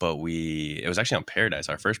 But it was actually on Paradise,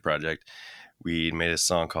 our first project. We made a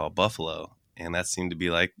song called Buffalo, and that seemed to be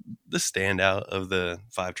like the standout of the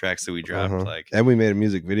 5 tracks that we dropped. Like, and we made a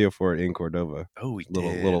music video for it in Cordova. Oh, we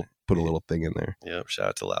did. Put a little thing in there. Yep. Shout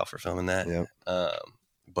out to Lau for filming that. Yep.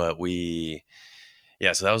 But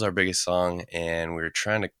so that was our biggest song, and we were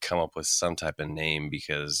trying to come up with some type of name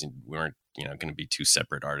because we weren't, going to be 2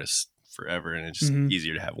 separate artists forever, and it's just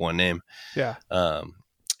easier to have one name. Yeah.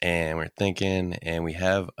 And we're thinking, and we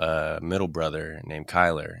have a middle brother named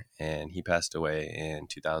Kyler, and he passed away in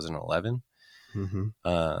 2011.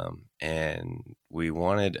 And we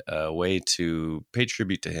wanted a way to pay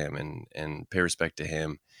tribute to him and pay respect to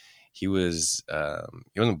him. He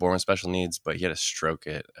wasn't born with special needs, but he had a stroke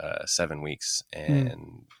at 7 weeks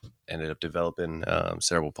and ended up developing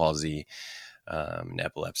cerebral palsy and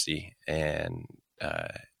epilepsy. And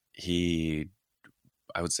he,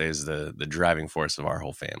 I would say, is the driving force of our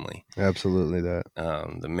whole family. Absolutely that.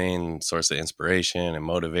 The main source of inspiration and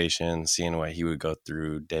motivation, seeing what he would go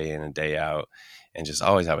through day in and day out and just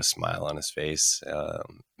always have a smile on his face.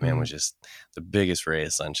 Man was just the biggest ray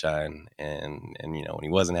of sunshine. And when he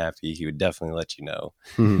wasn't happy, he would definitely let you know.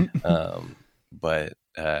 But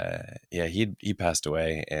he passed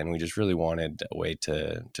away, and we just really wanted a way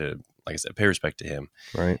to like I said, pay respect to him.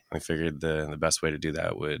 Right. And we figured the best way to do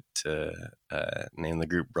that would to name the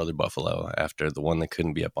group Brother Buffalo after the one that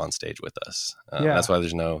couldn't be up on stage with us. That's why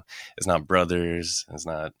it's not brothers, it's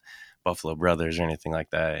not Buffalo Brothers or anything like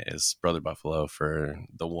that. It's Brother Buffalo for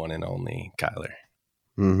the one and only Kyler.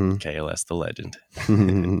 KLS the legend.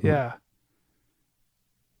 Yeah.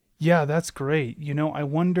 Yeah, that's great. I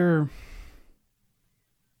wonder,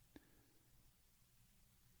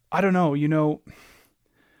 I don't know,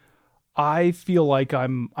 I feel like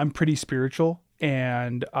I'm pretty spiritual,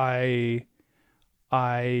 and if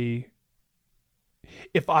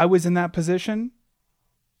I was in that position,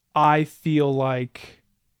 I feel like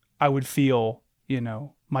I would feel,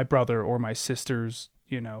 my brother or my sister's,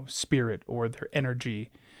 spirit or their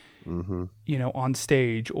energy, on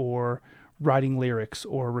stage or writing lyrics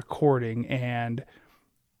or recording. And,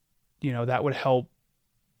 that would help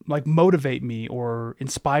like motivate me or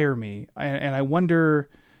inspire me. And I wonder,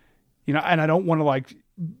 and I don't want to like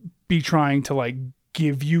be trying to like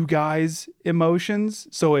give you guys emotions.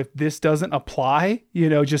 So if this doesn't apply,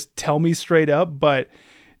 just tell me straight up. But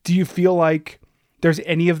do you feel like there's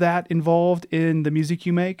any of that involved in the music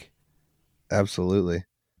you make? Absolutely.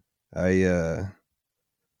 I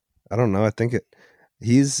don't know. I think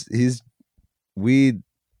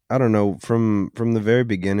I don't know, from the very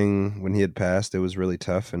beginning when he had passed, it was really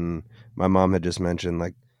tough. And my mom had just mentioned,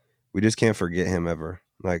 like, we just can't forget him ever.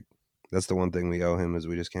 Like, that's the one thing we owe him, is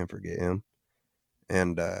we just can't forget him.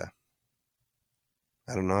 And I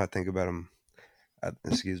don't know. I think about him.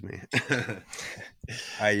 Excuse me.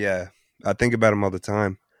 I think about him all the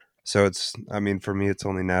time. So for me, it's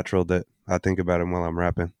only natural that I think about him while I'm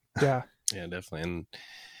rapping. Yeah. Yeah, definitely. And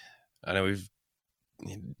I know we've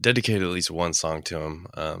dedicated at least one song to him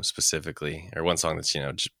specifically, or one song that's,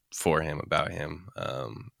 just for him, about him,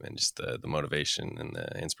 and just the motivation and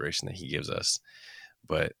the inspiration that he gives us.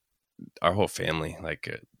 But our whole family, like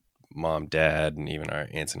mom, dad, and even our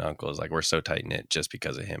aunts and uncles, like, we're so tight knit just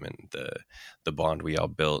because of him and the bond we all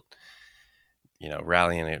built.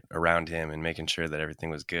 rallying it around him and making sure that everything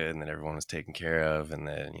was good and that everyone was taken care of and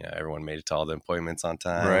that, everyone made it to all the appointments on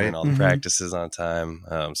time Right. and all the practices on time.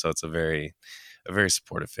 So it's a very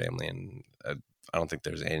supportive family. And I don't think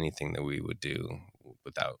there's anything that we would do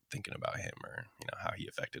without thinking about him or, how he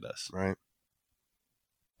affected us. Right.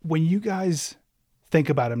 When you guys think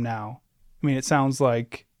about him now, I mean, it sounds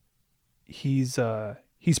like he's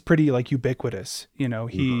pretty like ubiquitous.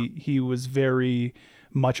 He was very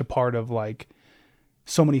much a part of like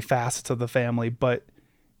so many facets of the family. But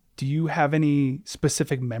do you have any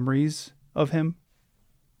specific memories of him?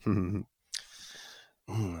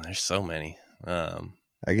 There's so many.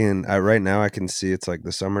 Again, right now I can see it's like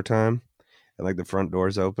the summertime and like the front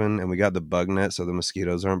door's open and we got the bug net so the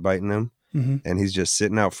mosquitoes aren't biting him. And he's just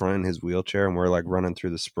sitting out front in his wheelchair and we're like running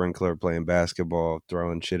through the sprinkler, playing basketball,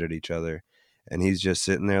 throwing shit at each other. And he's just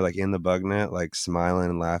sitting there like in the bug net, like smiling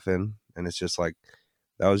and laughing. And it's just like,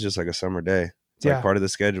 that was just like a summer day. It's like part of the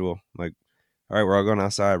schedule. Like, all right, we're all going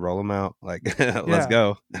outside, roll them out. Like, let's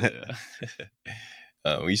go.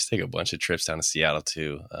 We used to take a bunch of trips down to Seattle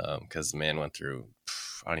too. Cause the man went through,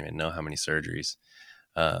 I don't even know how many surgeries.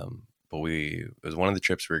 But it was one of the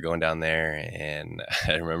trips we were going down there, and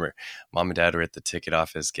I remember Mom and Dad were at the ticket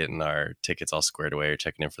office getting our tickets all squared away or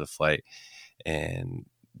checking in for the flight. And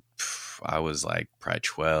I was like probably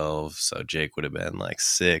 12, so Jake would have been like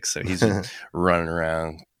 6. So he's just running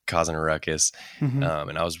around causing a ruckus. And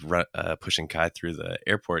I was pushing Kai through the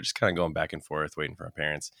airport, just kind of going back and forth, waiting for our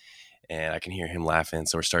parents. And I can hear him laughing.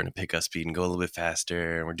 So we're starting to pick up speed and go a little bit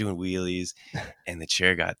faster. And we're doing wheelies. And the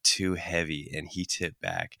chair got too heavy and he tipped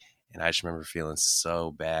back. And I just remember feeling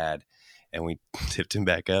so bad. And we tipped him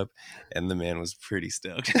back up. And the man was pretty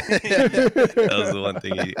stoked. That was the one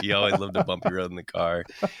thing. He always loved a bumpy road in the car.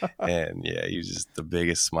 And yeah, he was just the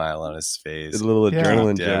biggest smile on his face. A little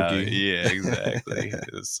adrenaline junkie. Yeah, exactly.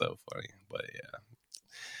 It was so funny. But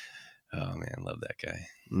yeah. Oh, man, love that guy.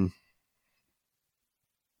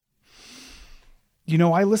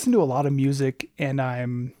 I listen to a lot of music and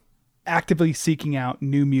I'm actively seeking out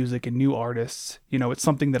new music and new artists. It's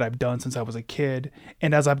something that I've done since I was a kid.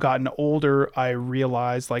 And as I've gotten older, I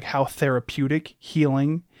realized like how therapeutic,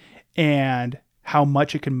 healing, and how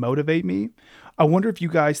much it can motivate me. I wonder if you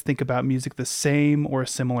guys think about music the same or a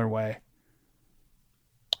similar way.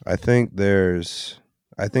 I think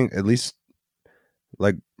at least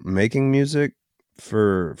like making music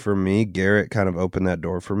for me, Garrett kind of opened that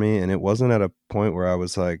door for me. And it wasn't at a point where I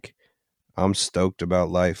was like, I'm stoked about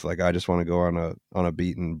life. Like I just want to go on a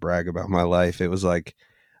beat and brag about my life. It was like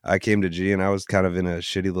I came to G and I was kind of in a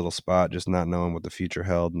shitty little spot, just not knowing what the future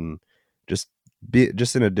held and just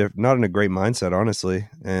not in a great mindset, honestly.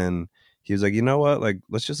 And he was like, you know what? Like,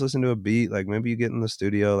 let's just listen to a beat. Like maybe you get in the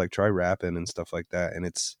studio, like try rapping and stuff like that. And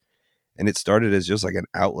it started as just like an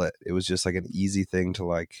outlet. It was just like an easy thing to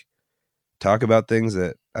like talk about things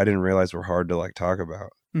that I didn't realize were hard to like talk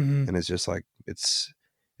about. And it's just like,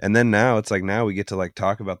 and then now it's like, now we get to like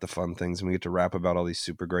talk about the fun things and we get to rap about all these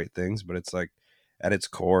super great things, but it's like at its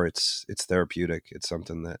core, it's therapeutic. It's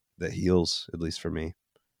something that heals, at least for me.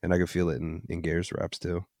 And I can feel it in Gare's raps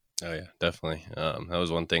too. Oh yeah, definitely. That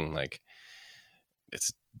was one thing, like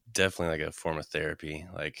it's definitely like a form of therapy.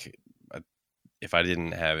 Like if I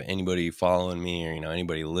didn't have anybody following me or,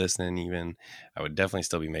 anybody listening even, I would definitely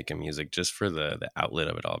still be making music just for the outlet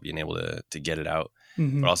of it all, being able to get it out.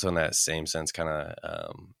 But also in that same sense, kind of,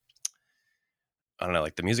 I don't know,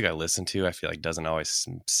 like the music I listen to, I feel like doesn't always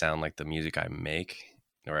sound like the music I make,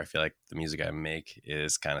 or I feel like the music I make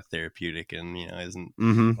is kind of therapeutic and, isn't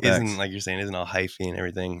like you're saying, isn't all hyphy and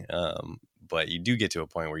everything. But you do get to a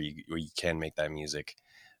point where you can make that music.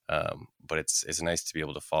 But it's nice to be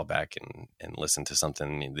able to fall back and listen to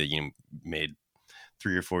something that you made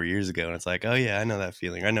 3 or 4 years ago, and it's like, oh yeah, I know that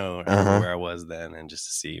feeling. I know where I was then, and just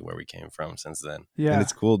to see where we came from since then. Yeah, and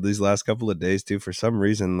it's cool these last couple of days too. For some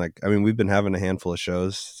reason, like we've been having a handful of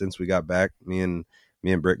shows since we got back. Me and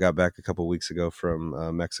Britt got back a couple of weeks ago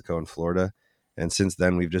from Mexico and Florida, and since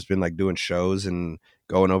then we've just been like doing shows and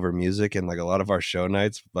going over music and like a lot of our show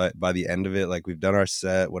nights. But by the end of it, like we've done our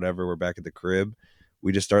set, whatever, we're back at the crib.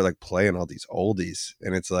 We just start like playing all these oldies,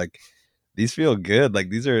 and it's like these feel good. Like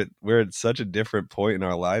we're at such a different point in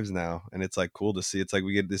our lives now, and it's like cool to see. It's like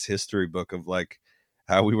we get this history book of like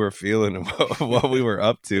how we were feeling and what we were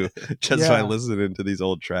up to just by listening to these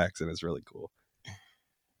old tracks, and it's really cool.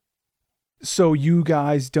 So you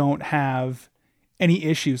guys don't have any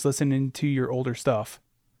issues listening to your older stuff?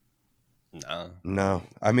 No.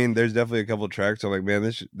 I mean, there's definitely a couple of tracks I'm like, man,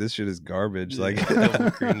 this shit is garbage. Like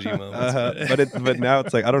cringy moments. But now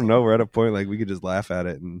it's like, I don't know. We're at a point like we could just laugh at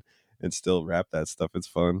it and still rap that stuff. It's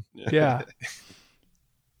fun. Yeah.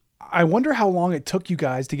 I wonder how long it took you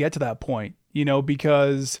guys to get to that point,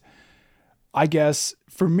 because I guess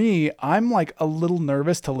for me, I'm like a little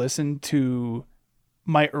nervous to listen to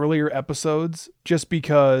my earlier episodes just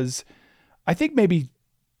because I think maybe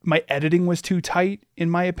my editing was too tight in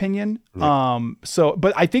my opinion.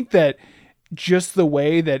 But I think that just the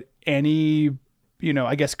way that any,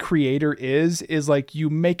 I guess creator is like you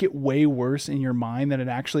make it way worse in your mind than it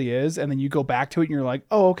actually is. And then you go back to it and you're like,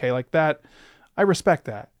 oh, okay. Like that. I respect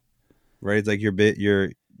that. Right. It's like you're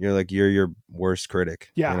your worst critic.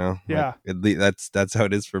 Yeah. Yeah. That's how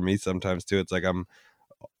it is for me sometimes too. It's like, I'm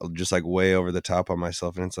just like way over the top on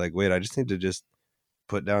myself. And it's like, wait, I just need to just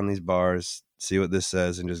put down these bars, see what this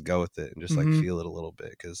says, and just go with it and just like feel it a little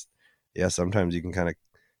bit. Cause yeah, sometimes you can kind of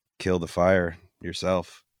kill the fire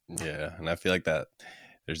yourself. Yeah. And I feel like that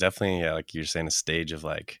there's definitely, like you're saying, a stage of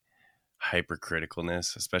like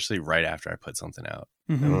hypercriticalness, especially right after I put something out.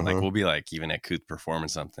 And like we'll be like even at Kuth performing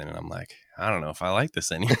something and I'm like, I don't know if I like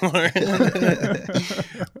this anymore.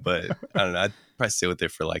 But I don't know, I'd probably sit with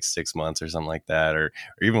it for like 6 months or something like that, or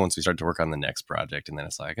even once we start to work on the next project, and then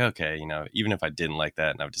it's like, okay, even if I didn't like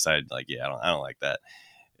that and I've decided like, yeah, I don't like that,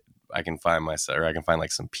 I can find myself, or I can find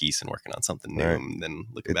like some peace in working on something new, and then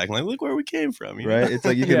looking back and like, look where we came from, right? It's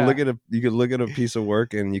like you can look at a piece of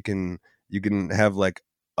work and you can have like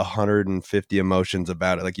 150 emotions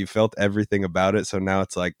about it. Like you felt everything about it. So now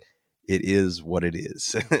it's like, it is what it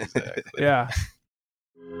is. Exactly. Yeah.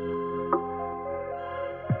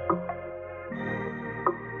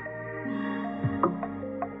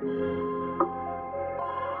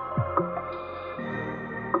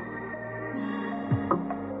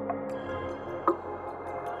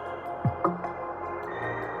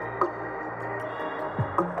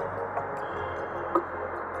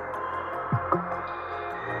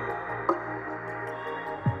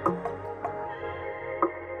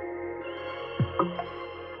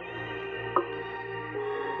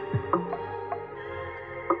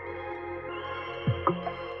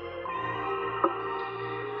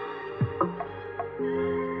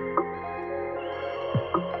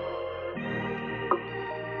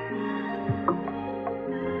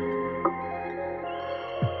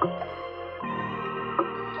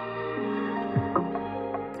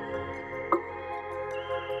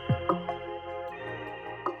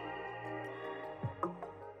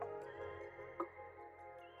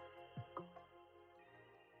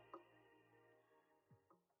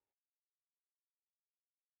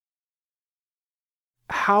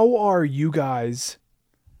 How are you guys,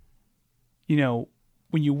 when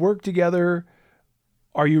you work together,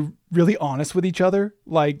 are you really honest with each other?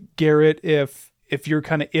 Like Garrett, if you're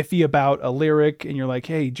kind of iffy about a lyric and you're like,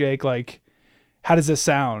 hey, Jake, like, how does this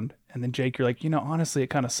sound? And then Jake, you're like, honestly,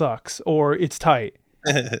 it kind of sucks, or it's tight.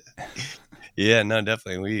 Yeah, no,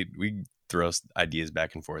 definitely. We throw ideas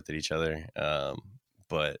back and forth at each other.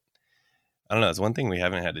 But I don't know. It's one thing we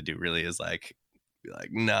haven't had to do really is like, be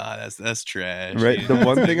like, nah, that's trash. Right. The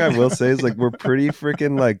one thing I will say is like we're pretty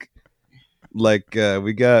freaking like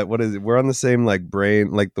we got, what is it? We're on the same like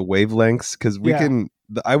brain, like the wavelengths, because we can.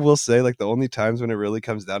 I will say like the only times when it really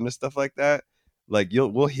comes down to stuff like that, like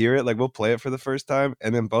we'll hear it, like we'll play it for the first time,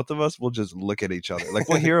 and then both of us will just look at each other. Like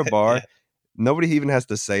we'll hear a bar. Yeah. Nobody even has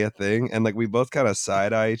to say a thing, and like we both kind of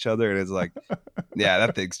side eye each other, and it's like, yeah,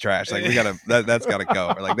 that thing's trash. Like we gotta that's gotta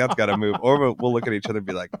go, or like that's gotta move, or we'll look at each other and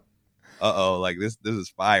be like, uh-oh, like this is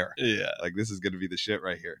fire. Yeah, like this is gonna be the shit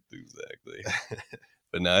right here. Exactly.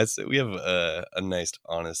 But no, we have a nice,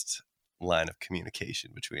 honest line of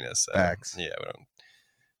communication between us. Facts. Yeah,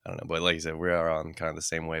 I don't know, but like you said, we are on kind of the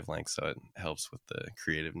same wavelength, so it helps with the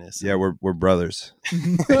creativeness. Yeah, we're brothers.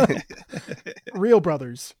 Real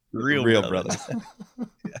brothers. Real brothers.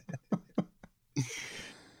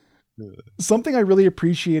 Something I really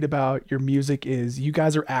appreciate about your music is you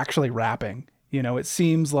guys are actually rapping. It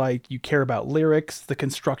seems like you care about lyrics, the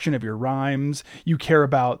construction of your rhymes, you care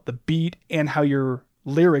about the beat and how your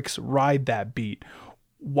lyrics ride that beat.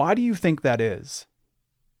 Why do you think that is?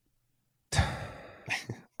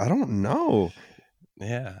 I don't know.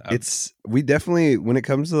 Yeah. We definitely, when it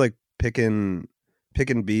comes to like picking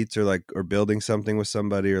beats or building something with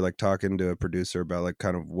somebody or like talking to a producer about like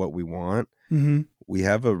kind of what we want, we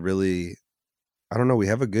have a really, I don't know, we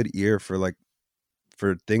have a good ear for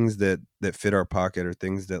things that fit our pocket or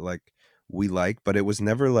things that like we like, but it was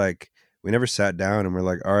never like, we never sat down and we're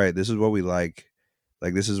like, all right, this is what we like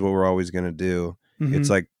this is what we're always going to do. It's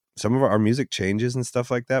like some of our music changes and stuff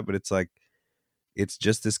like that, but it's like, it's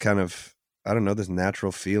just this kind of, I don't know, this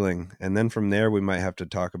natural feeling. And then from there, we might have to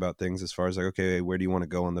talk about things as far as like, okay, where do you want to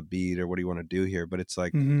go on the beat or what do you want to do here? But it's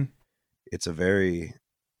like, it's a very,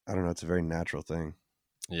 I don't know, it's a very natural thing.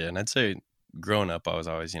 Yeah. And I'd say growing up, I was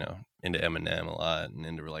always, into Eminem a lot and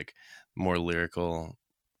into like more lyrical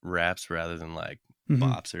raps rather than like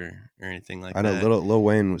bops or anything like that. I know Lil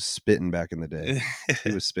Wayne was spitting back in the day.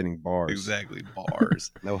 He was spitting bars. Exactly,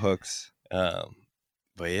 bars. No hooks.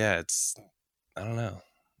 But yeah, I don't know.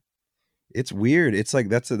 It's weird. It's like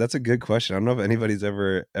that's a good question. I don't know if anybody's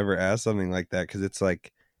ever asked something like that, because it's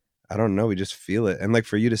like, I don't know, we just feel it. And like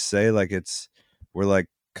for you to say like we're like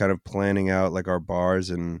kind of planning out like our bars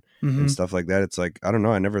and stuff like that. It's like, I don't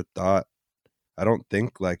know. I don't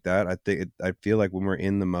think like that. I feel like when we're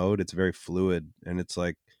in the mode, it's very fluid, and it's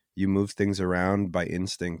like you move things around by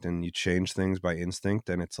instinct and you change things by instinct.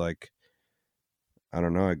 And it's like, I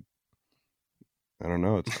don't know.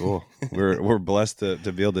 It's cool. We're blessed to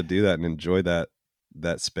be able to do that and enjoy that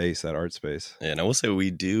space, that art space. Yeah, and I will say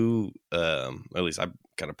we do, at least I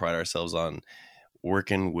kind of pride ourselves on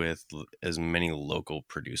working with as many local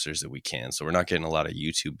producers that we can. So we're not getting a lot of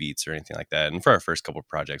YouTube beats or anything like that. And for our first couple of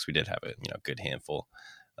projects, we did have a good handful.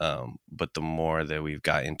 But the more that we've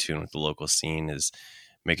got in tune with the local scene is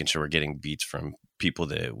making sure we're getting beats from people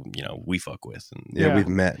that we fuck with. And we've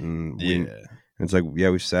met and it's like,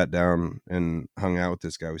 we've sat down and hung out with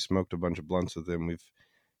this guy. We smoked a bunch of blunts with him.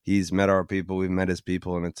 He's met our people. We've met his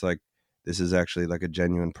people. And it's like, this is actually like a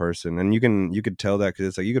genuine person. And you could tell that, because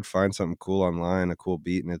it's like, you could find something cool online, a cool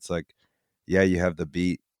beat. And it's like, yeah, you have the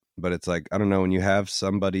beat, but it's like, I don't know, when you have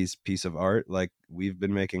somebody's piece of art, like we've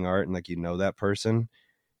been making art and like, that person,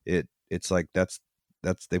 it's like, that's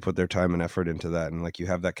they put their time and effort into that. And like, you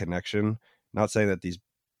have that connection, not saying that these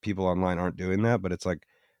people online aren't doing that, but it's like,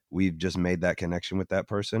 we've just made that connection with that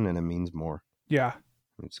person and it means more. Yeah.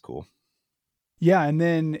 It's cool. Yeah. And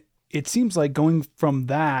then it seems like going from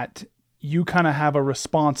that, you kind of have a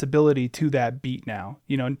responsibility to that beat now,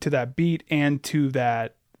 to that beat and to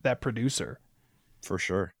that producer. For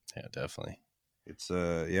sure. Yeah, definitely. It's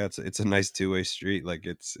a nice two-way street. Like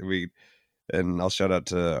and I'll shout out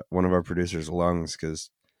to one of our producers, Lungs, because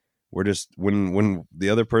we're just, when the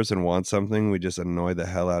other person wants something, we just annoy the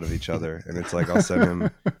hell out of each other. And it's like, I'll send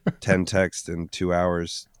him 10 texts in 2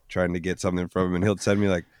 hours trying to get something from him. And he'll send me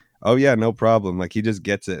like, oh yeah, no problem. Like he just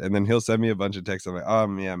gets it. And then he'll send me a bunch of texts. I'm like,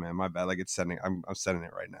 yeah, man, my bad. Like I'm sending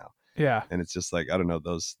it right now. Yeah. And it's just like, I don't know,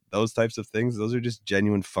 those types of things. Those are just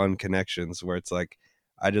genuine fun connections where it's like,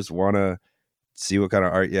 I just want to see what kind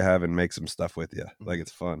of art you have and make some stuff with you. Like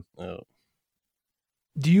it's fun. Oh.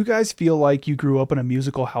 Do you guys feel like you grew up in a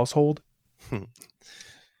musical household?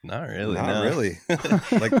 Not really. Not really.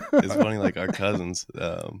 Like it's funny, like our cousins,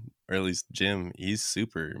 or at least Jim, he's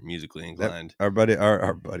super musically inclined.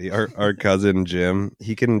 Our cousin Jim,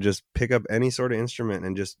 he can just pick up any sort of instrument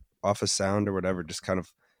and just off a sound or whatever, just kind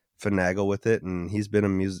of finagle with it. And he's been a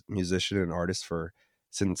musician and artist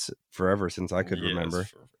since I could remember.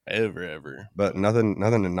 Forever. But nothing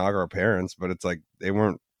to knock our parents, but it's like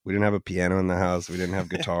we didn't have a piano in the house. We didn't have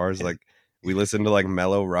guitars. Like we listened to like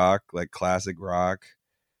mellow rock, like classic rock.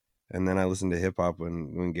 And then I listened to hip hop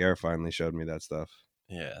when Garrett finally showed me that stuff.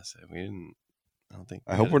 Yeah. So we didn't, I don't think.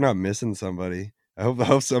 I hope we're not missing somebody. I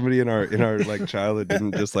hope somebody in our like childhood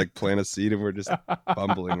didn't just like plant a seed and we're just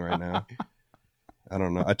bumbling right now. I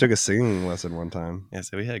don't know. I took a singing lesson one time. Yeah.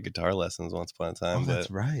 So we had guitar lessons once upon a time. Oh, that's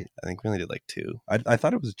right. I think we only did like 2. I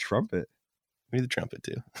thought it was a trumpet. We did the trumpet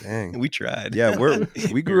too. Dang. We tried. Yeah,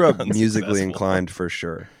 we grew up musically inclined for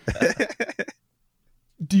sure.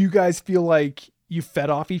 Do you guys feel like you fed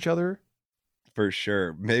off each other? For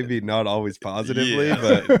sure. Maybe not always positively,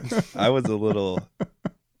 but I was a little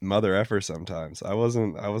mother effer sometimes. I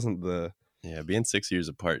wasn't the... Yeah, being 6 years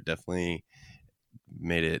apart definitely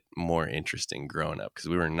made it more interesting growing up, because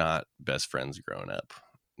we were not best friends growing up.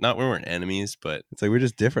 Not we weren't enemies, but it's like we're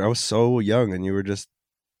just different. I was so young and you were just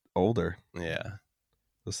older. Yeah,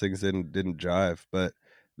 those things didn't jive, but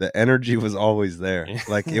the energy was always there.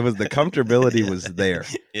 Like it was, the comfortability was there.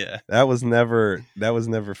 Yeah, that was never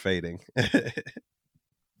fading.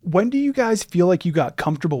 When do you guys feel like you got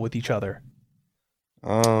comfortable with each other?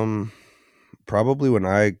 Probably when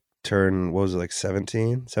I turned, what was it, like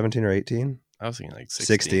 17 or 18? I was thinking like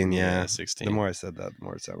 16. Yeah, 16. The more I said that, the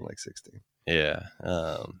more it sounded like 16. Yeah.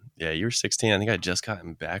 Yeah, you were 16. I think I just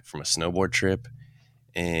gotten back from a snowboard trip,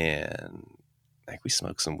 and I think we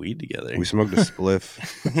smoked some weed together. We smoked a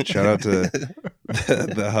spliff. Shout out to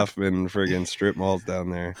the Huffman friggin' strip malls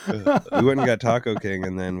down there. We went and got Taco King,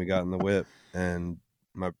 and then we got in the whip, and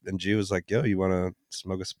G was like, yo, you want to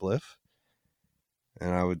smoke a spliff?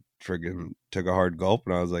 And I would friggin' took a hard gulp,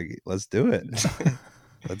 and I was like, let's do it.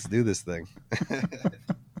 Let's do this thing.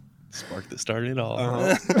 Spark that started it all.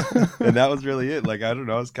 And that was really it. Like, I don't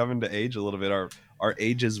know, I was coming to age a little bit. Our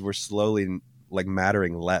ages were slowly like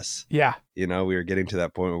mattering less. Yeah. You know, we were getting to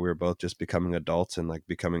that point where we were both just becoming adults and like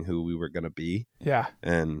becoming who we were going to be. Yeah.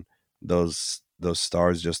 And those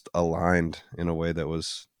stars just aligned in a way that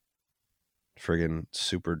was friggin'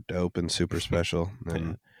 super dope and super special.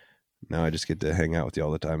 And now I just get to hang out with you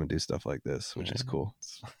all the time and do stuff like this, which is cool.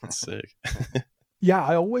 That's sick. Yeah,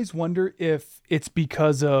 I always wonder if it's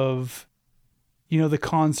because of, the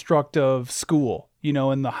construct of school,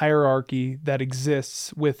 and the hierarchy that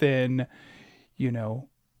exists within,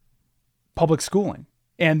 public schooling.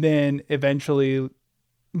 And then eventually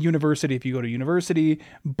university, if you go to university.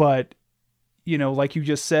 But, like you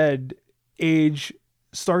just said, age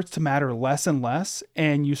starts to matter less and less,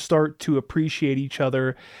 and you start to appreciate each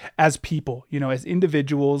other as people, as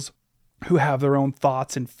individuals who have their own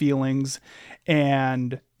thoughts and feelings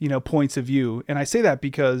and, points of view. And I say that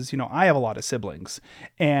because, I have a lot of siblings,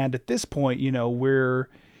 and at this point, we're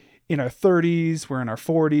in our 30s, we're in our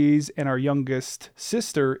 40s, and our youngest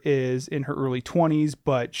sister is in her early 20s,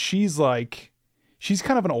 but she's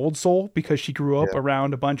kind of an old soul because she grew up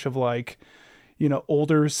around a bunch of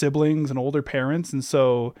older siblings and older parents. And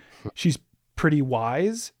so she's pretty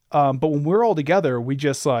wise. But when we're all together, we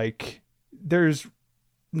just there's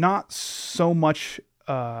not so much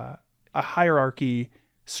a hierarchy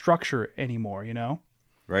structure anymore,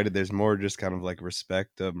 Right. There's more just kind of like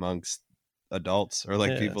respect amongst adults or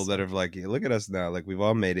people that have look at us now. We've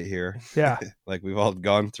all made it here. Yeah. We've all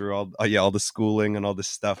gone through all the schooling and all this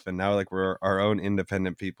stuff. And now we're our own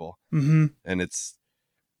independent people. Mm-hmm. And it's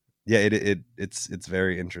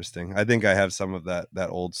very interesting. I think I have some of that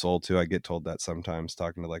old soul too. I get told that sometimes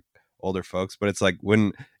talking to older folks, but it's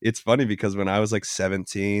when it's funny because when I was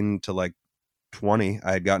 17 to 20,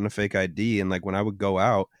 I had gotten a fake ID, and when I would go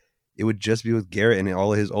out, it would just be with Garrett and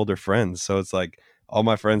all of his older friends. So it's all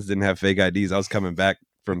my friends didn't have fake IDs. I was coming back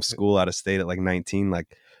from school out of state at 19,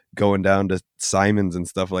 going down to Simon's and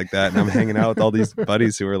stuff like that. And I'm hanging out with all these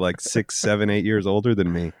buddies who are 6, 7, 8 years older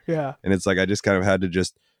than me. Yeah. And it's I just kind of had to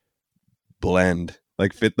just blend,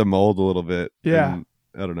 fit the mold a little bit. Yeah. And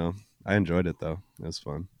I don't know. I enjoyed it though. It was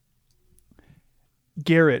fun.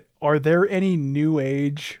 Garrett, are there any new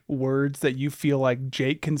age words that you feel like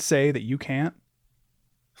Jake can say that you can't?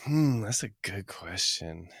 That's a good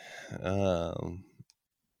question. No,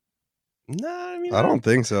 I don't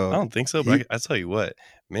think so. I don't think so, but I tell you what,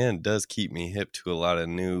 man does keep me hip to a lot of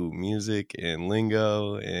new music and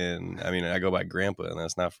lingo. And I go by Grandpa, and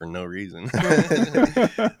that's not for no reason.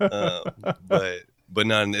 But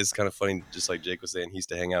no, it's kind of funny, just like Jake was saying, he used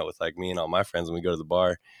to hang out with me and all my friends when we go to the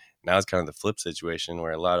bar. Now it's kind of the flip situation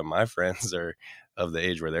where a lot of my friends are of the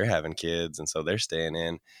age where they're having kids, and so they're staying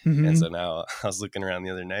in. Mm-hmm. And so now I was looking around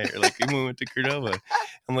the other night, or even when we went to Cordova,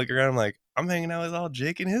 I'm looking around, I'm hanging out with all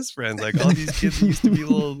Jake and his friends. All these kids used to be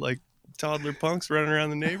little toddler punks running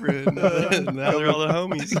around the neighborhood, and now they're all the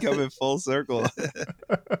homies. Coming full circle.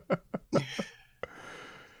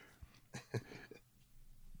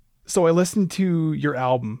 So I listened to your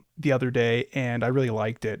album the other day, and I really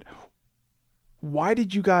liked it. Why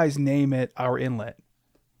did you guys name it Our Inlet?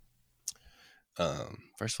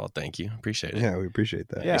 First of all, thank you. Appreciate it. Yeah, we appreciate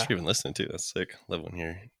that. Yeah. Thanks for even listening too. That's sick. Love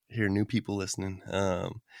when hear new people listening.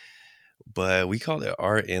 But we called it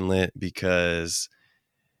Our Inlet because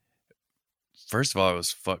first of all, it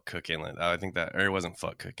was fuck Cook Inlet. I think that, or it wasn't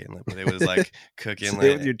fuck Cook Inlet, but it was Cook Inlet.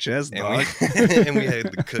 Stay with your chest, dog. And we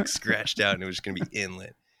had the cook scratched out, and it was just gonna be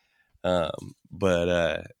Inlet.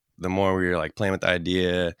 But the more we were playing with the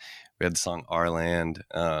idea, we had the song Our Land,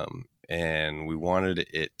 and we wanted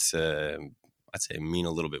it to, I'd say, mean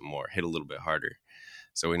a little bit more, hit a little bit harder.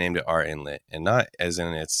 So we named it Our Inlet, and not as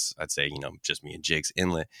in it's, I'd say, just me and Jake's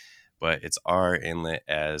Inlet, but it's our inlet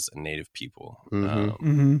as a Native people.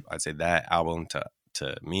 I'd say that album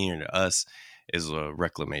to me or to us is a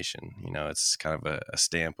reclamation. It's kind of a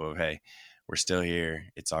stamp of, hey, we're still here.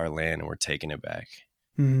 It's our land, and we're taking it back.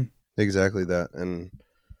 Mm-hmm. Exactly that. And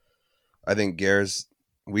I think Garrett's,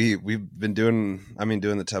 we've been doing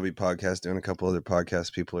the Tubby podcast, doing a couple other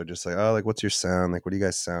podcasts. People are just what's your sound? What do you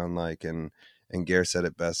guys sound like? And Garrett said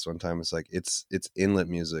it best one time. It's it's inlet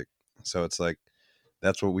music. So it's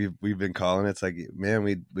that's what we've been calling it. It's man,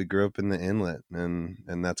 we grew up in the inlet, and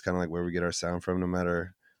that's kind of where we get our sound from, no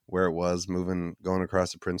matter where it was, going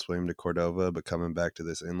across the Prince William to Cordova, but coming back to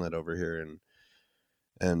this inlet over here,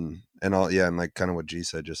 and all, yeah, and kind of what G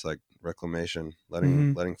said, just reclamation,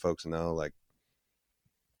 letting folks know,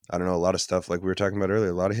 I don't know, a lot of stuff we were talking about earlier.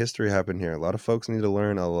 A lot of history happened here. A lot of folks need to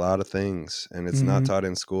learn a lot of things, and it's not taught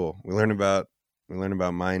in school. We learn about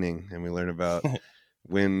mining, and we learn about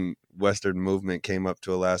when Western movement came up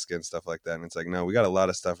to Alaska and stuff like that. And it's no, we got a lot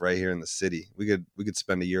of stuff right here in the city. We could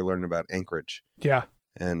spend a year learning about Anchorage. Yeah.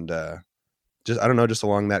 And just, I don't know, just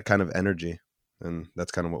along that kind of energy. And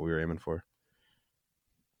that's kind of what we were aiming for.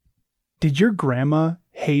 Did your grandma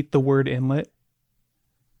hate the word inlet?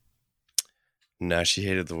 No, she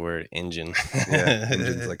hated the word engine. Yeah,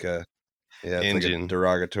 engine's like a engine. like a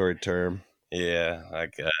derogatory term. Yeah,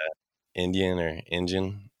 like Indian or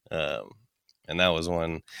engine. And that was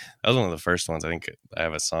one of the first ones. I think I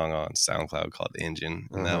have a song on SoundCloud called Engine,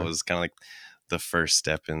 and that was kind of like the first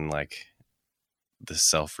step in like the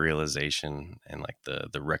self-realization and like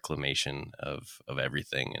the reclamation of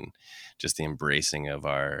everything, and just the embracing of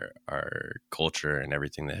our culture and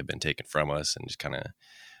everything that had been taken from us, and just kind of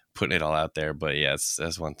putting it all out there. But yeah,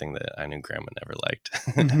 that's one thing that I knew grandma never liked.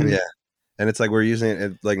 Yeah. And it's like we're using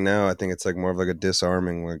it like now, I think it's like more of like a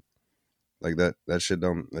disarming, like that shit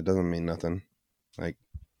it doesn't mean nothing. Like,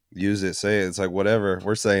 use it, say it. It's like, whatever,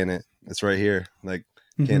 we're saying it. It's right here. Like,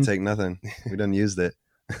 can't take nothing. We done used it.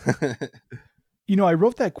 You know, I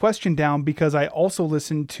wrote that question down because I also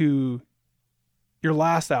listened to your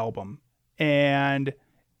last album, and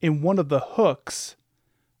in one of the hooks,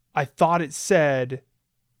 I thought it said,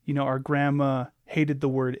 you know, our grandma hated the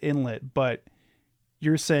word inlet, but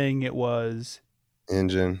you're saying it was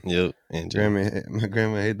engine. Yep, engine. My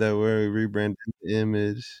grandma hate that word. We rebranded the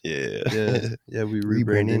image. Yeah, we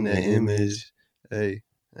rebranding the image. Hey,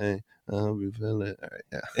 we feel it. All right,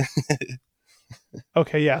 yeah.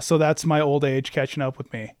 Okay, yeah, so that's my old age catching up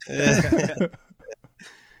with me.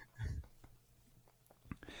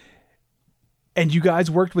 And you guys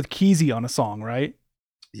worked with Keezy on a song, right?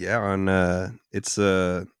 Yeah, on it's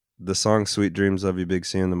the song "Sweet Dreams of You, Big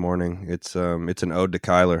C in the Morning." It's an ode to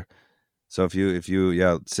Kyler. So if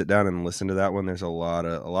you sit down and listen to that one, there's a lot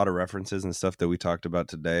of references and stuff that we talked about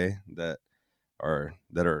today that are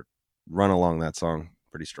run along that song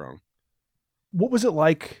pretty strong. What was it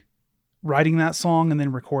like writing that song and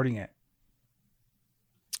then recording it?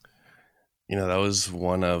 You know, that was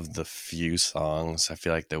one of the few songs I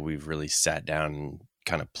feel like that we've really sat down and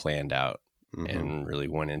kind of planned out and really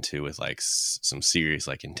went into with like some serious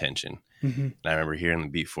like intention. And I remember hearing the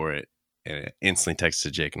beat for it, and I instantly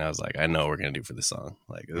texted Jake, and I was like, I know what we're gonna do for this song.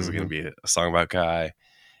 Like, this is gonna be a song about Kai,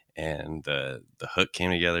 and the hook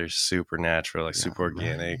came together super natural, like super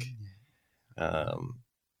organic.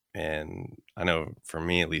 And I know for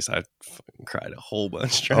me at least, I cried a whole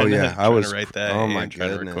bunch trying to write that. Oh my trying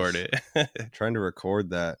goodness. to record it. Trying to record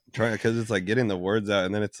that, because it's like getting the words out,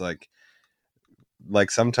 and then it's like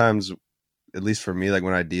sometimes, at least for me, like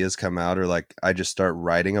when ideas come out, or like I just start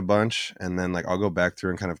writing a bunch, and then like I'll go back through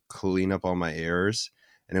and kind of clean up all my errors,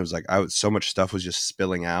 and it was like so much stuff was just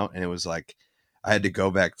spilling out, and it was like I had to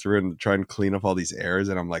go back through and try and clean up all these errors,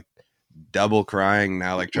 and I'm like double crying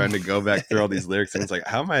now, like trying to go back through all these lyrics, and it's like,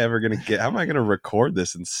 how am I gonna record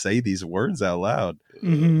this and say these words out loud?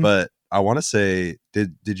 But I want to say,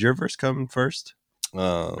 did your verse come first,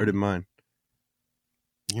 or did mine?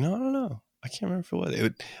 You know, I don't know. I can't remember if it was.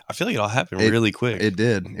 I feel like it all happened really quick. It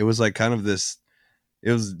did. It was like kind of this.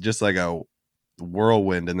 It was just like a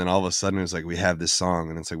whirlwind, and then all of a sudden it was like we have this song,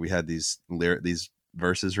 and it's like we had these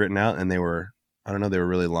verses written out, and they were, I don't know, they were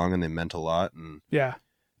really long and they meant a lot. And yeah,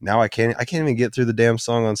 now I can't even get through the damn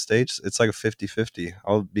song on stage. It's like a 50-50.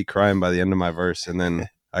 I'll be crying by the end of my verse, and then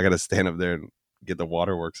I got to stand up there and get the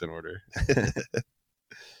waterworks in order.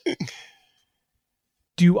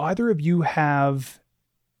 Do either of you have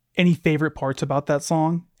any favorite parts about that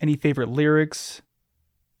song? Any favorite lyrics?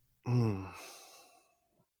 Honestly,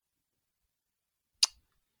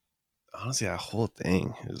 that whole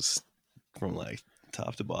thing is from like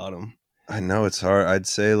top to bottom. I know it's hard. I'd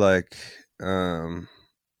say like, I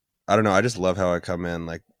don't know. I just love how I come in,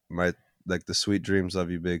 like the sweet dreams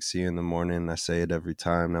of you, big C in the morning. I say it every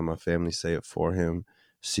time. Now my family say it for him.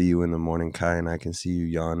 See you in the morning, Kai, and I can see you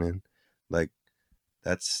yawning. Like,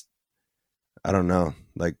 that's, I don't know.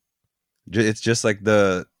 Like, it's just like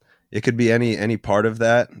it could be any part of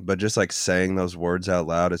that, but just like saying those words out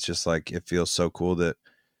loud, it's just like, it feels so cool that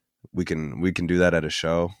we can do that at a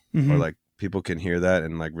show, or like people can hear that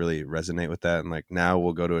and like really resonate with that. And like now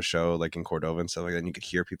we'll go to a show like in Cordova and stuff like that, and you could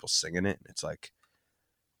hear people singing it. It's like,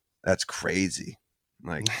 that's crazy.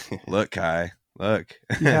 Like, look, Kai, look.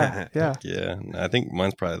 Yeah. Yeah. I think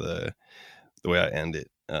mine's probably the way I end it.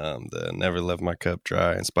 The never left my cup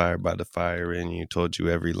dry, inspired by the fire in you, told you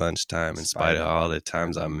every lunchtime, in spite of all the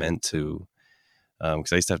times I meant to.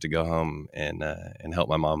 Because I used to have to go home and help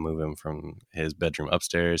my mom move him from his bedroom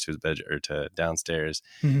upstairs to his bedroom, or to downstairs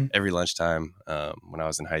every lunchtime when I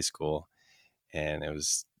was in high school. And it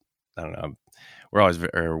was, I don't know, we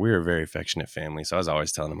were a very affectionate family, so I was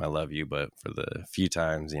always telling him I love you. But for the few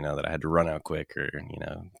times, you know, that I had to run out quick, or, you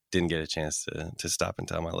know, didn't get a chance to stop and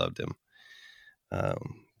tell him I loved him.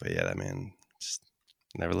 But yeah, that man just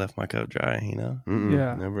never left my cup dry, you know?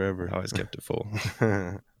 Yeah. Never ever. Always kept it full.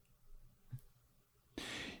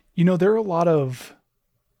 You know, there are a lot of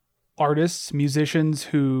artists, musicians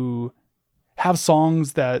who have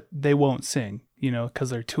songs that they won't sing, you know, because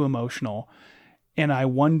they're too emotional. And I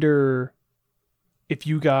wonder if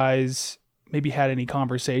you guys maybe had any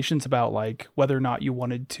conversations about like whether or not you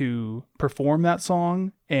wanted to perform that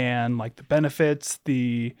song and like the benefits,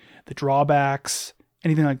 the drawbacks,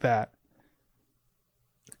 anything like that.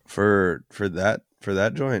 For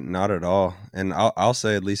that joint, not at all. And I'll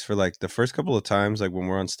say, at least for like the first couple of times, like when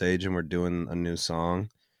we're on stage and we're doing a new song,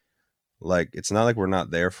 like it's not like we're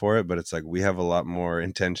not there for it, but it's like we have a lot more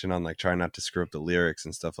intention on like trying not to screw up the lyrics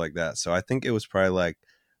and stuff like that. So I think it was probably like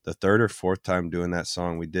the third or fourth time doing that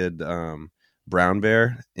song. We did Brown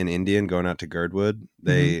Bear in Indian, going out to Girdwood.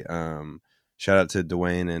 They shout out to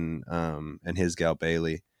Dwayne and his gal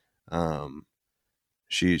Bailey.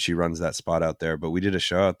 She runs that spot out there, but we did a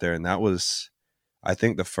show out there, and that was, I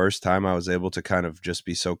think, the first time I was able to kind of just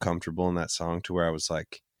be so comfortable in that song to where I was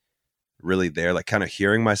like really there, like kind of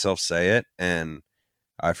hearing myself say it. And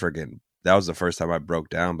I forget, that was the first time I broke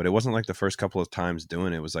down, but it wasn't like the first couple of times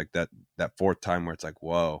doing it. It was like that fourth time where it's like,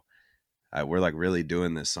 whoa, we're like really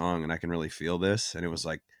doing this song and I can really feel this. And it was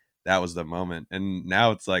like, that was the moment. And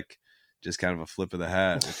now it's like just kind of a flip of the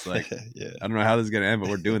hat. It's like, Yeah. I don't know how this is going to end, but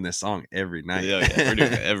we're doing this song every night. Yeah, we're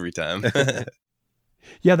doing it every time.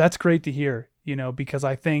 Yeah, that's great to hear, you know, because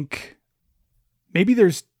I think maybe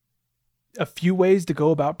there's a few ways to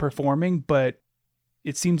go about performing, but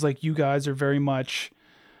it seems like you guys are very much,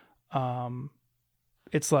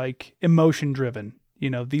 it's like emotion driven. You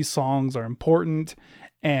know, these songs are important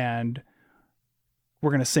and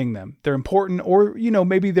we're going to sing them. They're important, or, you know,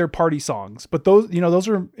 maybe they're party songs, but those, you know, those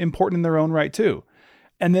are important in their own right too.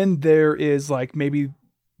 And then there is like maybe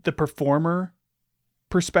the performer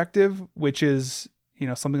perspective, which is, you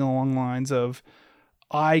know, something along the lines of,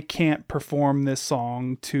 I can't perform this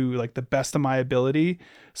song to like the best of my ability,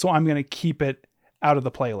 so I'm going to keep it out of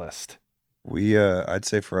the playlist. I'd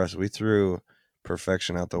say for us, we threw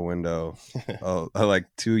perfection out the window like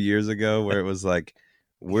 2 years ago, where it was like,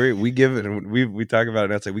 we give it, and we talk about it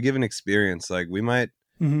now. It's like we give an experience. Like we might,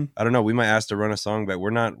 I don't know, we might ask to run a song back. We're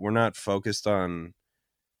not focused on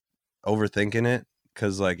overthinking it,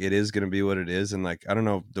 because like it is going to be what it is. And like, I don't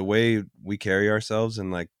know, the way we carry ourselves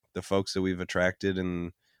and like the folks that we've attracted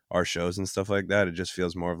in our shows and stuff like that, it just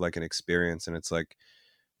feels more of like an experience. And it's like,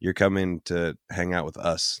 you're coming to hang out with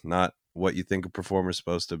us, not what you think a performer's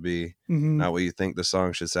supposed to be, not what you think the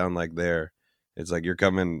song should sound like there. It's like, you're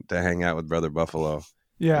coming to hang out with Brother Buffalo.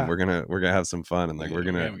 Yeah. And we're gonna have some fun, and like we're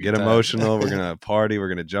gonna have a get good time. emotional, we're gonna party, we're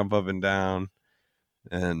gonna jump up and down,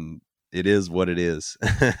 and it is what it is.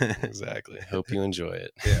 Exactly. Hope you enjoy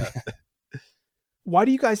it. Yeah. Why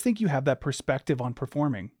do you guys think you have that perspective on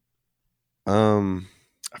performing?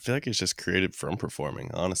 I feel like it's just created from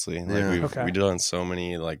performing, honestly. Like Yeah. we did on so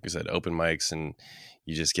many, like we said, open mics, and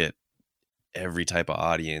you just get every type of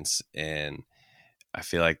audience. And I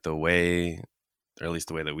feel like the way, or at least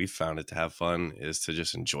the way that we found it to have fun, is to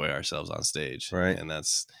just enjoy ourselves on stage. Right. And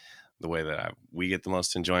that's the way that we get the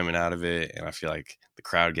most enjoyment out of it. And I feel like the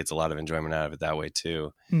crowd gets a lot of enjoyment out of it that way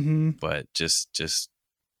too. But just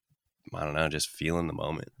I don't know, just feeling the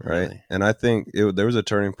moment. Right. Really. And I think there was a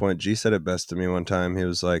turning point. G said it best to me one time. He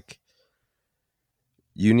was like,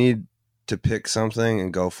 you need to pick something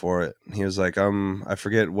and go for it. He was like, I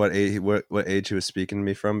forget what age he was speaking to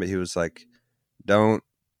me from, but he was like, don't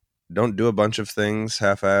do a bunch of things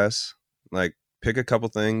half-ass. Like, pick a couple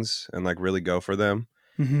things and like really go for them.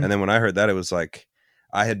 And then when I heard that, it was like,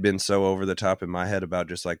 I had been so over the top in my head about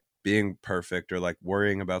just like being perfect or like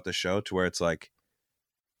worrying about the show, to where it's like,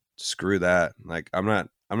 screw that. Like, we're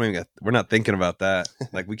not thinking about that.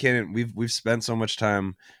 Like, we've spent so much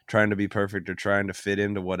time trying to be perfect or trying to fit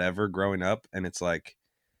into whatever growing up. And it's like,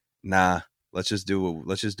 nah, let's just do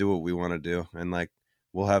what we want to do. And like,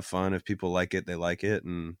 we'll have fun. If people like it, they like it.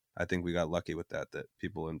 And I think we got lucky with that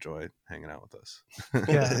people enjoy hanging out with us.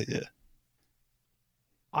 Yeah. Yeah.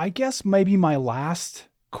 I guess maybe my last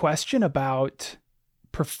question about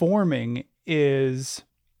performing is,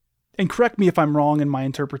 and correct me if I'm wrong in my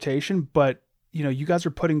interpretation, but you know, you guys are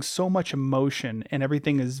putting so much emotion and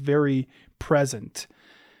everything is very present.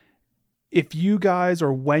 If you guys,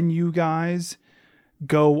 or when you guys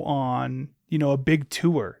go on, you know, a big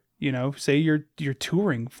tour, you know, say you're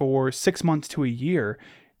touring for 6 months to a year,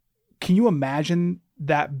 can you imagine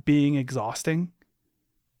that being exhausting?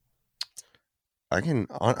 I can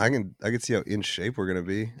see how in shape we're gonna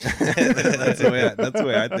be. That's the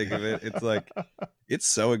way I think of it. It's like, it's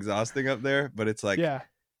so exhausting up there, but it's like, Yeah.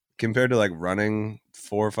 compared to like running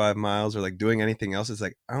 4 or 5 miles or like doing anything else, it's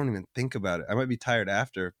like I don't even think about it. I might be tired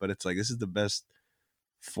after, but it's like this is the best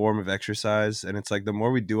form of exercise. And it's like the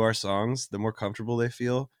more we do our songs, the more comfortable they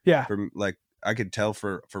feel. Yeah. For like I could tell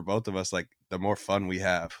for both of us, like the more fun we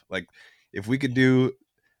have. Like if we could do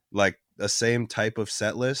like the same type of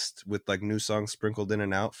set list with like new songs sprinkled in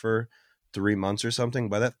and out for 3 months or something,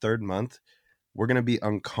 by that third month we're gonna be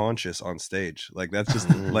unconscious on stage. Like that's just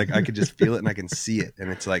like I could just feel it and I can see it, and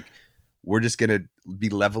it's like we're just gonna be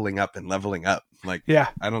leveling up and leveling up. Like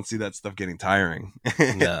I don't see that stuff getting tiring.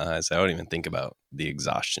 No, I don't even think about the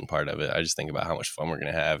exhaustion part of it. I just think about how much fun we're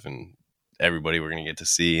gonna have and everybody we're gonna get to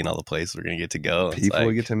see and all the places we're gonna get to go. People like,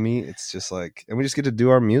 we get to meet. It's just like, and we just get to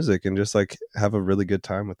do our music and just like have a really good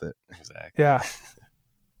time with it. Exactly. Yeah.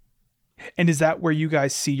 And is that where you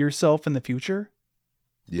guys see yourself in the future?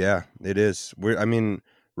 Yeah, it is. I mean,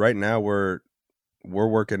 right now we're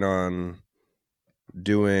working on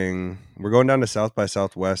we're going down to South by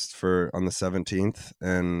Southwest on the 17th,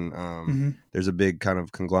 and there's a big kind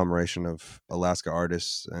of conglomeration of Alaska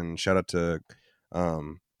artists, and shout out to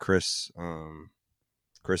Chris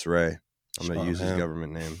Ray. I'm going to use his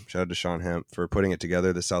government name. Shout out to Sean Hemp for putting it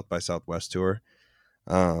together, the South by Southwest tour.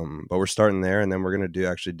 But we're starting there, and then we're going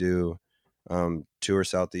to do tour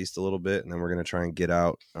Southeast a little bit, and then we're going to try and get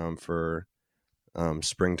out for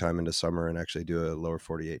springtime into summer and actually do a lower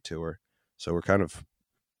 48 tour. So we're kind of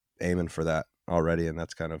aiming for that already, and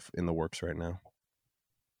that's kind of in the works right now.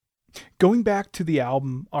 Going back to the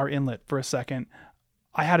album Our Inlet for a second,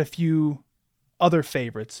 I had a few other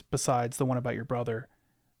favorites besides the one about your brother.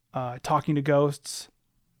 Talking to Ghosts,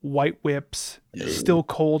 White Whips, Still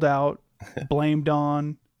Cold Out, Blamed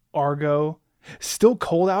On, Argo. Still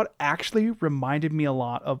Cold Out actually reminded me a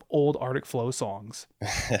lot of old Arctic Flow songs.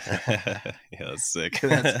 Yeah, that's sick.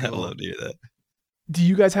 That's cool. I love to hear that. Do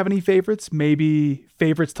you guys have any favorites? Maybe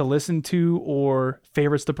favorites to listen to or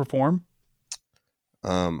favorites to perform?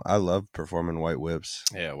 I love performing White Whips.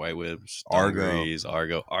 Yeah, White Whips,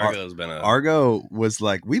 Argo. Argo's been Argo was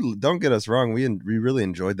like, we don't get us wrong, we really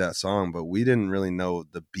enjoyed that song, but we didn't really know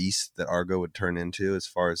the beast that Argo would turn into as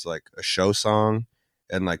far as like a show song,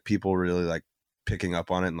 and like people really like picking up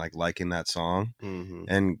on it and like liking that song.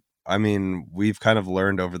 And I mean, we've kind of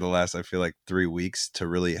learned over the last, I feel like 3 weeks to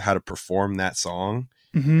really how to perform that song.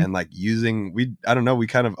 And like I don't know, we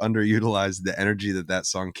kind of underutilized the energy that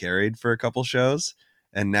song carried for a couple shows.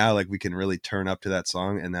 And now like we can really turn up to that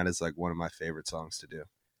song. And that is like one of my favorite songs to do.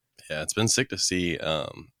 Yeah. It's been sick to see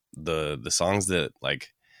the songs that like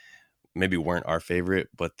maybe weren't our favorite,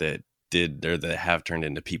 but that have turned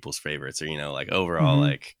into people's favorites, or, you know, like overall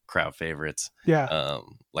like crowd favorites. Yeah.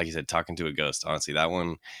 Like you said, Talking to a Ghost, honestly, that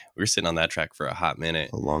one, we were sitting on that track for a hot minute.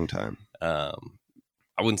 A long time. I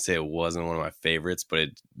wouldn't say it wasn't one of my favorites, but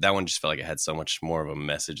that one just felt like it had so much more of a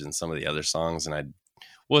message than some of the other songs, and I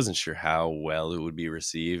wasn't sure how well it would be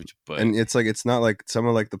received. But and it's like, it's not like some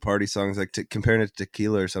of like the party songs, like comparing it to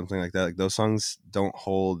Tequila or something like that, like those songs don't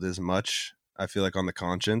hold as much, I feel like, on the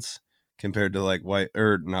conscience compared to like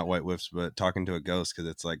not White Whips, but Talking to a Ghost, because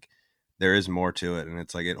it's like there is more to it, and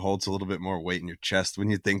it's like it holds a little bit more weight in your chest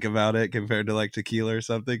when you think about it compared to like Tequila or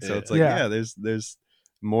something. So it's like there's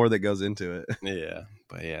more that goes into it. Yeah,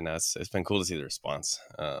 but yeah, no, it's been cool to see the response.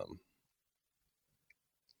 But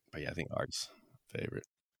yeah, I think Art's favorite.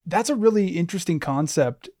 That's a really interesting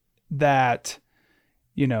concept that,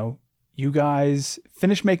 you know, you guys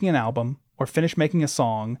finish making an album or finish making a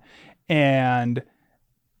song, and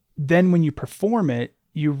then when you perform it,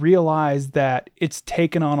 you realize that it's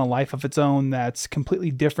taken on a life of its own that's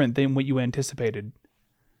completely different than what you anticipated.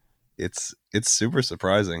 It's super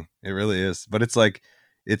surprising. It really is. But it's like,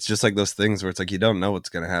 it's just like those things where it's like you don't know what's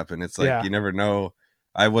going to happen. It's like you never know.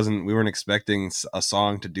 We weren't expecting a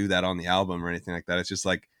song to do that on the album or anything like that. It's just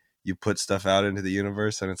like you put stuff out into the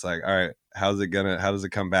universe, and it's like, all right, how does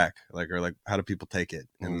it come back? Like, or like, how do people take it?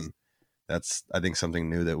 And that's, I think,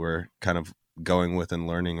 something new that we're kind of going with and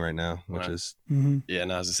learning right now, which is yeah.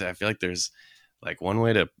 No, I was gonna say, I feel like there's like one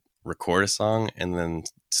way to record a song, and then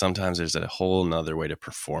sometimes there's a whole nother way to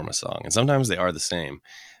perform a song, and sometimes they are the same.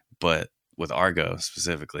 But with Argo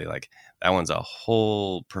specifically, like that one's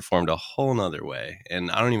performed a whole nother way,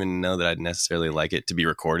 and I don't even know that I'd necessarily like it to be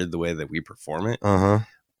recorded the way that we perform it.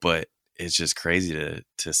 But it's just crazy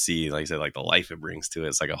to see, like I said, like the life it brings to it.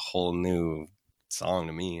 It's like a whole new song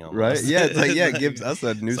to me, almost. Right? Yeah, it's like, it gives us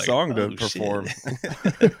a new song to perform.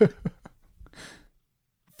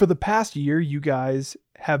 For the past year, you guys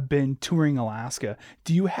have been touring Alaska.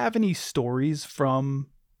 Do you have any stories from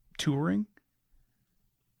touring?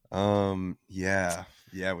 Yeah,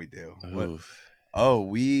 we do.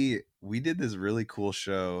 We did this really cool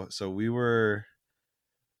show. So we were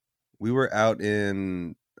we were out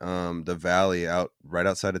in the valley out right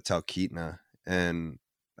outside of Talkeetna, and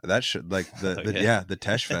that should like the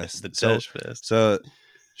Tesh Fest. The Tesh Fest. So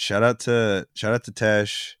shout out to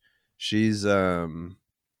Tesh. She's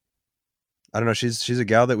I don't know, she's a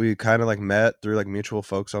gal that we kind of like met through like mutual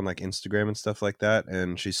folks on like Instagram and stuff like that,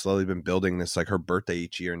 and she's slowly been building this like her birthday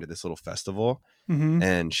each year into this little festival. Mm-hmm.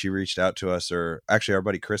 And she reached out to us, or actually our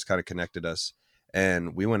buddy Chris kind of connected us,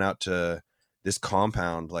 and we went out to this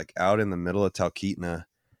compound like out in the middle of Talkeetna,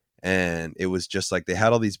 and it was just like they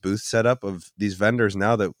had all these booths set up of these vendors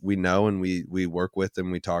now that we know and we work with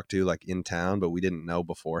and we talk to like in town, but we didn't know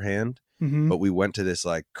beforehand. Mm-hmm. But we went to this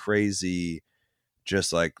like crazy,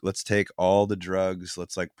 just like, let's take all the drugs,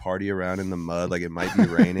 let's like party around in the mud like it might be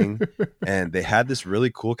raining. And they had this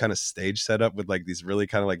really cool kind of stage set up with like these really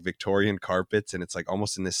kind of like Victorian carpets, and it's like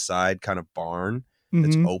almost in this side kind of barn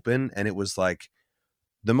that's Mm-hmm. open, and it was like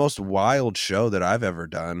the most wild show that I've ever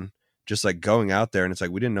done. Just like going out there, and it's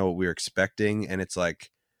like we didn't know what we were expecting, and it's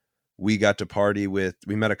like we got to party with,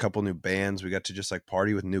 we met a couple new bands, we got to just like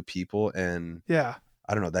party with new people, and Yeah.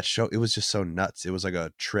 I don't know, that show, it was just so nuts. It was like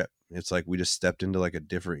a trip. It's like we just stepped into like a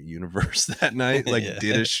different universe that night, like Yeah.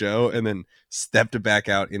 did a show and then stepped back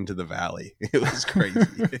out into the valley. It was crazy.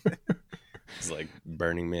 It's like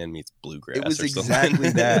Burning Man meets bluegrass. It was or something. exactly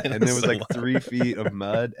that. And there was So like wild. 3 feet of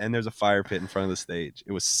mud, and there's a fire pit in front of the stage.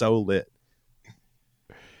 It was so lit.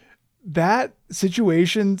 That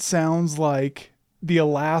situation sounds like the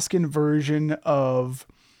Alaskan version of,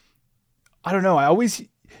 I don't know, I always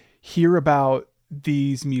hear about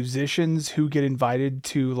these musicians who get invited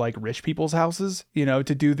to like rich people's houses, you know,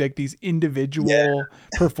 to do like these individual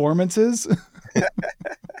performances.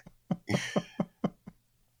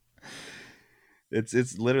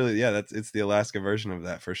 It's literally, it's the Alaska version of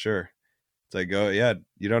that for sure. It's like,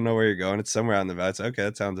 you don't know where you're going. It's somewhere out in the valley. It's like, okay,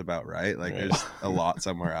 that sounds about right. Like Right. there's a lot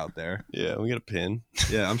somewhere out there. Yeah, we got a pin.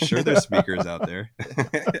 Yeah, I'm sure there's speakers out there.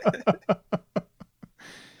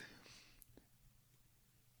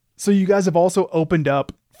 So you guys have also opened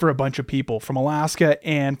up for a bunch of people from Alaska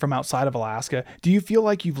and from outside of Alaska. Do you feel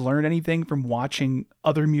like you've learned anything from watching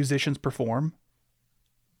other musicians perform?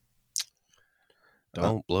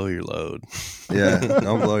 Don't blow your load. Yeah,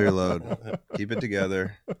 don't blow your load. Keep it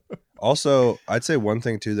together. Also, I'd say one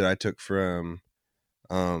thing too that I took from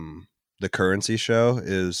the Currency show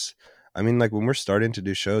is, I mean, like when we're starting to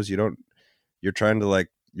do shows, you're trying to like,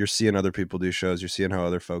 you're seeing other people do shows, you're seeing how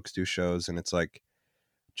other folks do shows, and it's like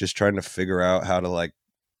just trying to figure out how to like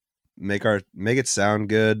make it sound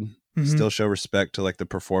good, Mm-hmm. still show respect to like the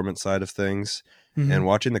performance side of things. Mhm. And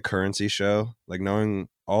watching the Currency show, like knowing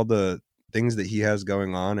all the things that he has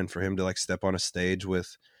going on, and for him to like step on a stage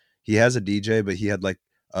with, he has a DJ, but he had like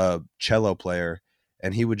a cello player,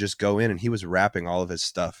 and he would just go in and he was rapping all of his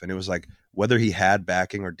stuff, and it was like whether he had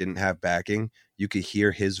backing or didn't have backing, you could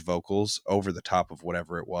hear his vocals over the top of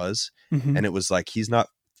whatever it was. Mhm. And it was like he's not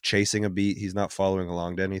chasing a beat, he's not following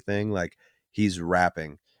along to anything, like he's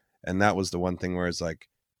rapping. And that was the one thing where it's like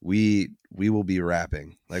we will be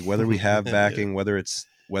rapping, like whether we have backing, whether it's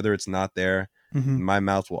not there, Mhm. my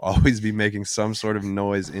mouth will always be making some sort of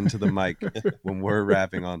noise into the mic when we're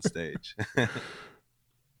rapping on stage.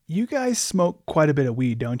 You guys smoke quite a bit of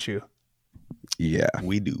weed, don't you? Yeah,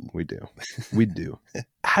 We do. we do.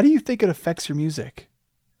 How do you think it affects your music?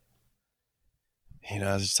 You know,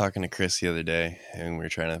 I was just talking to Chris the other day, and we were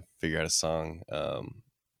trying to figure out a song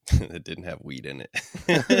that didn't have weed in it.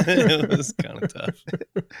 It was kind of tough.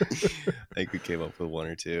 I think we came up with one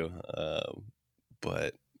or two,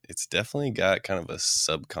 but it's definitely got kind of a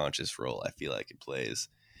subconscious role. I feel like it plays.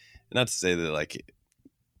 And not to say that like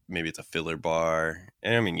maybe it's a filler bar.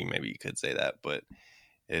 And I mean, maybe you could say that, but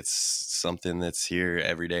it's something that's here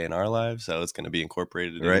every day in our lives, so it's going to be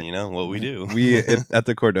incorporated Right. in, you know, what we do. At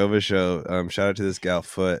the Cordova show, shout out to this gal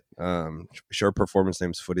Foot. Her performance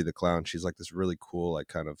name's Footy the Clown. She's like this really cool, like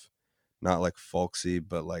kind of not like folksy,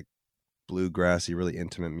 but like bluegrassy, really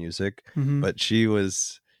intimate music. Mhm. But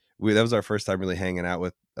that was our first time really hanging out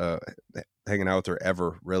with her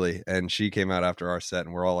ever, really. And she came out after our set,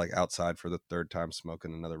 and we're all like outside for the third time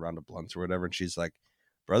smoking another round of blunts or whatever. And she's like,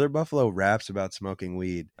 Brother Buffalo raps about smoking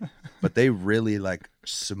weed, but they really like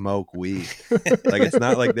smoke weed. Like it's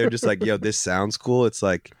not like they're just like, yo, this sounds cool. It's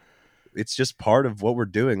like, it's just part of what we're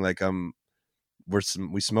doing. Like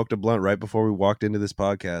we smoked a blunt right before we walked into this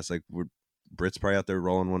podcast. Like Britt's probably out there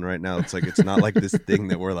rolling one right now. It's like, it's not like this thing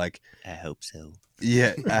that we're like, I hope so.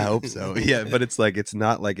 yeah, I hope so. Yeah, but it's like, it's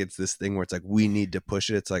not like it's this thing where it's like we need to push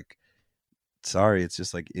it. It's like, sorry, it's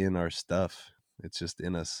just like in our stuff. It's just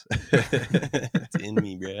in us. It's in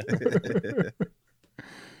me, bro.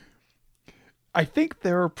 I think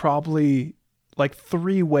there are probably like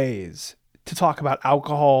 3 ways to talk about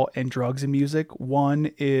alcohol and drugs in music.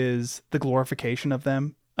 One is the glorification of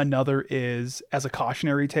them. Another is as a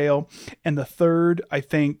cautionary tale. And the third, I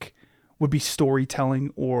think, would be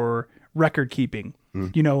storytelling or record keeping.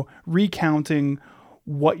 You know, recounting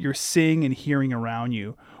what you're seeing and hearing around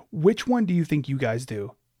you. Which one do you think you guys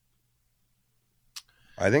do?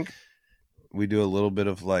 I think we do a little bit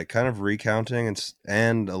of like kind of recounting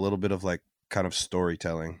and a little bit of like kind of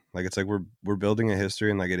storytelling. Like it's like we're building a history,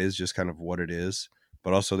 and like it is just kind of what it is.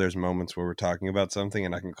 But also there's moments where we're talking about something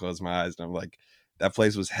and I can close my eyes and I'm like, that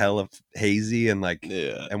place was hella hazy, and like,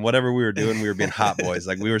 and whatever we were doing, we were being hot boys.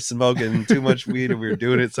 Like we were smoking too much weed and we were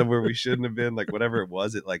doing it somewhere we shouldn't have been. Like whatever it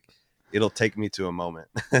was, it'll take me to a moment.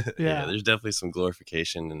 Yeah, there's definitely some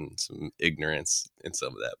glorification and some ignorance in some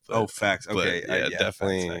of that. But, facts. Okay.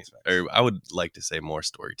 Definitely. Facts. Or I would like to say more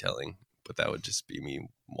storytelling, but that would just be me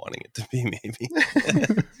wanting it to be, maybe.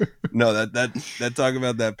 No, that talk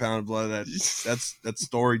about that pound of blood, that's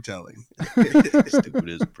storytelling. Stupid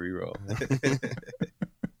as pre-roll.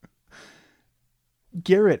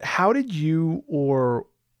 Garrett, how did you, or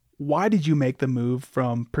why did you make the move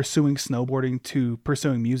from pursuing snowboarding to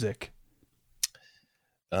pursuing music?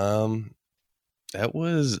 That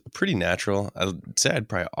was pretty natural. I'd say I'd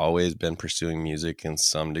probably always been pursuing music in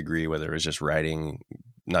some degree, whether it was just writing,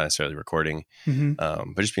 not necessarily recording,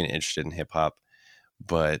 but just being interested in hip hop.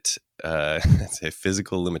 But I'd say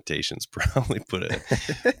physical limitations probably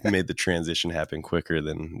made the transition happen quicker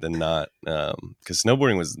than not. Because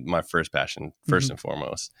snowboarding was my first passion, first and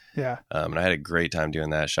foremost. Yeah. And I had a great time doing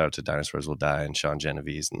that. Shout out to Dinosaurs Will Die and Sean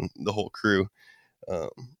Genovese and the whole crew.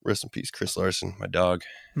 Rest in peace, Chris Larson, my dog.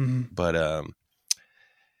 But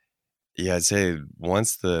yeah, I'd say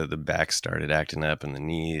once the back started acting up and the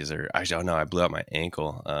knees, or I blew out my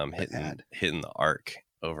ankle hitting the arc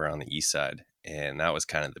over on the east side. And that was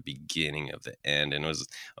kind of the beginning of the end. And it was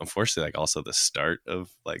unfortunately like also the start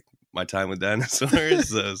of like my time with Dinosaurs.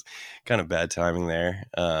 So it was kind of bad timing there.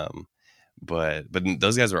 But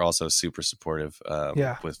those guys were also super supportive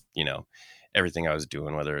with, you know, everything I was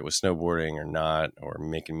doing, whether it was snowboarding or not, or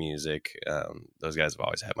making music. Those guys have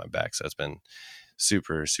always had my back. So it's been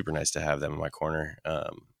super, super nice to have them in my corner.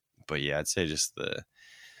 But yeah, I'd say just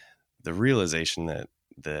the realization that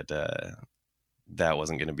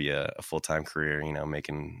wasn't going to be a full-time career, you know,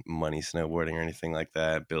 making money snowboarding or anything like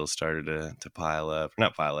that. Bills started to pile up,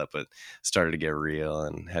 not pile up, but started to get real,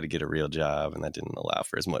 and had to get a real job. And that didn't allow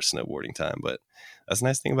for as much snowboarding time. But that's the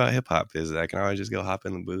nice thing about hip hop is I can always just go hop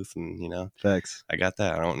in the booth and, you know, thanks. I got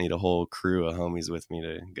that. I don't need a whole crew of homies with me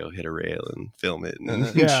to go hit a rail and film it and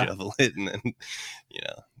shovel it. And then, you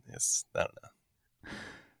know, I don't know.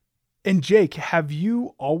 And Jake, have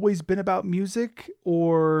you always been about music,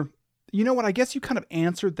 or... You know what? I guess you kind of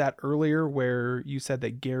answered that earlier where you said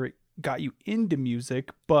that Garrett got you into music,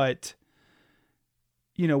 but,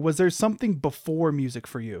 you know, was there something before music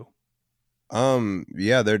for you?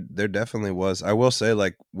 Yeah, there definitely was. I will say,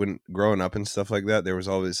 like, when growing up and stuff like that, there was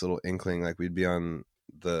always this little inkling, like we'd be on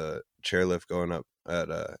the chairlift going up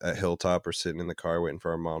at Hilltop or sitting in the car waiting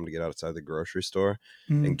for our mom to get outside the grocery store.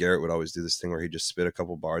 And Garrett would always do this thing where he'd just spit a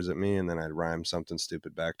couple bars at me and then I'd rhyme something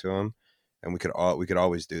stupid back to him. And we could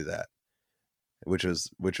always do that. Which was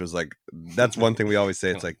like, that's one thing we always say.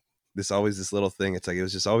 It's like this little thing. It's like, it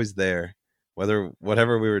was just always there,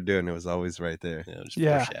 whatever we were doing, it was always right there.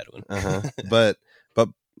 Foreshadowing. But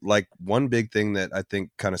like one big thing that I think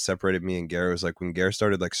kind of separated me and Garrett was like when Garrett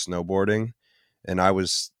started like snowboarding and I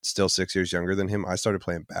was still 6 years younger than him, I started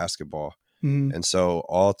playing basketball. And so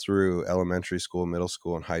all through elementary school, middle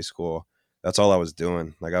school, and high school, that's all I was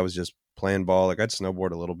doing. Like I was just playing ball. Like I'd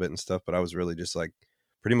snowboard a little bit and stuff, but I was really just like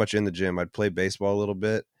pretty much in the gym. I'd play baseball a little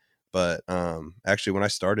bit, but actually when I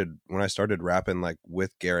started rapping like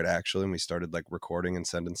with Garrett, actually, and we started like recording and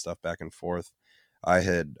sending stuff back and forth, I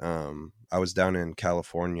was down in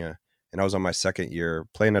California and I was on my second year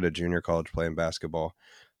playing at a junior college playing basketball.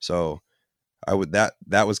 So that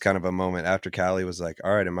was kind of a moment after Cali was like,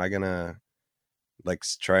 all right, am I gonna like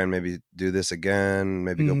try and maybe do this again,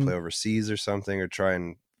 maybe go play overseas or something, or try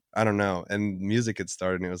and I don't know. And music had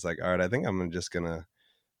started and it was like, all right, I think I'm just gonna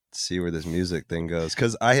see where this music thing goes,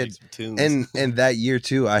 because I had and that year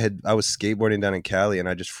too I was skateboarding down in Cali and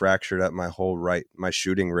I just fractured up my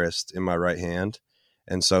shooting wrist in my right hand,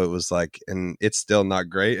 and so it was like, and it's still not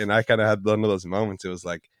great, and I kind of had one of those moments. It was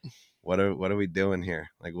like, what are we doing here?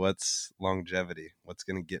 Like, what's longevity? What's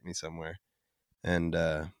gonna get me somewhere? And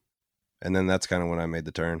then that's kind of when I made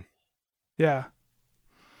the turn. Yeah.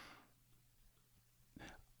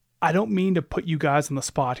 I don't mean to put you guys on the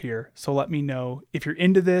spot here, so let me know if you're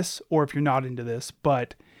into this or if you're not into this,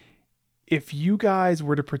 but if you guys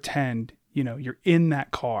were to pretend you're in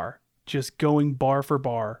that car, just going bar for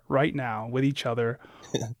bar right now with each other,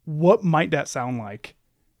 what might that sound like?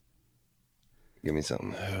 Give me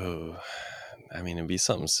something. Oh, I mean, it'd be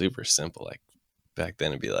something super simple. Like back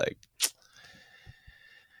then, it'd be like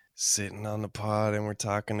sitting on the pod and we're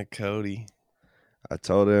talking to Cody. I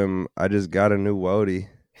told him I just got a new woody.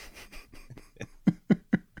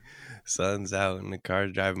 Sun's out and the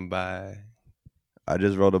car's driving by. I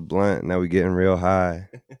just rolled a blunt. Now we getting real high.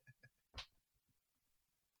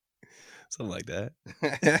 Something like that.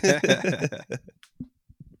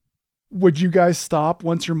 Would you guys stop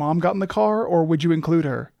once your mom got in the car, or would you include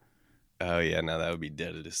her? Oh yeah, no, that would be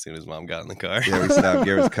dead as soon as Mom got in the car. Yeah, we stopped.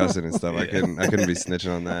 Garrett's cussing and stuff. Yeah. I couldn't be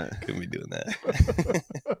snitching on that. Couldn't be doing that.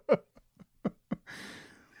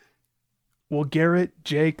 Well, Garrett,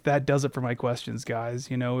 Jake, that does it for my questions, guys.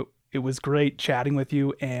 It was great chatting with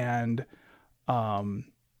you, and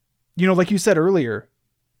like you said earlier,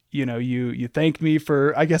 you thanked me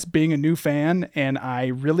for, I guess, being a new fan, and I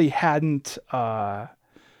really hadn't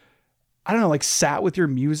sat with your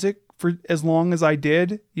music for as long as I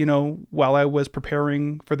did, while I was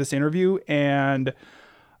preparing for this interview. And,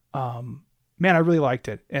 man, I really liked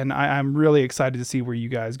it. And I'm really excited to see where you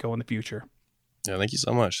guys go in the future. Yeah, thank you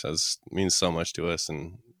so much. That means so much to us.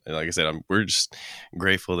 And like I said, we're just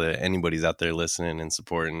grateful that anybody's out there listening and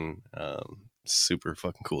supporting. Super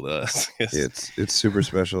fucking cool to us. It's super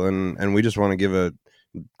special. And we just want to give a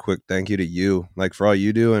quick thank you to you, like for all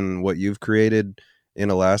you do and what you've created in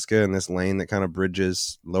Alaska, and this lane that kind of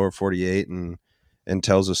bridges lower 48 and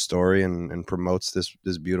tells a story and promotes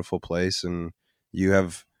this beautiful place. And you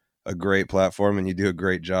have a great platform and you do a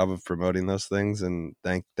great job of promoting those things. And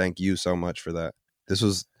thank you so much for that. This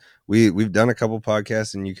was, we've done a couple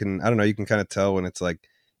podcasts, and you can kind of tell when it's like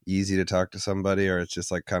easy to talk to somebody or it's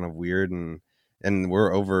just like kind of weird, and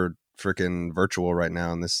we're over freaking virtual right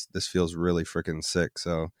now. And this feels really freaking sick.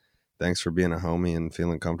 So thanks for being a homie and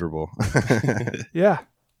feeling comfortable. Yeah,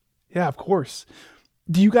 of course.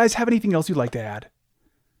 Do you guys have anything else you'd like to add?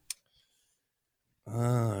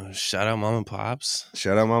 Shout out Mom and Pops.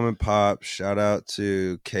 Shout out Mom and Pop. Shout out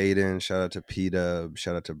to Caden. Shout out to P-Dub.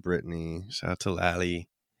 Shout out to Brittany. Shout out to Lally.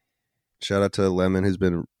 Shout out to Lemon,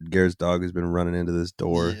 Garrett's dog, who's been running into this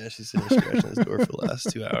door. Yeah, she's been scratching this door for the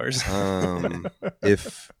last 2 hours.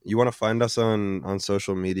 If you want to find us on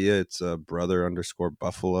social media, it's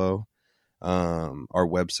brother_Buffalo. Our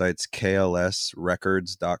website's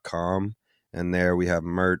klsrecords.com. And there we have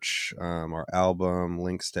merch, our album,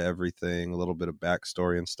 links to everything, a little bit of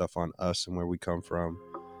backstory and stuff on us and where we come from.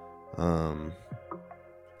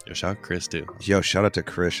 Yo, shout out Chris too. Yo, shout out to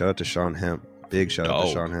Chris. Shout out to Sean Hemp. Big shout out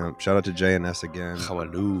to Sean Hemp. Shout out to JNS again.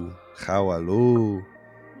 Howaloo.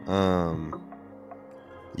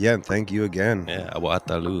 Yeah, and thank you again. Yeah,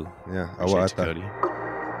 awatalu. Yeah, Appreciate awata. you, Cody.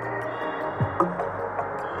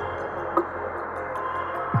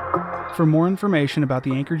 For more information about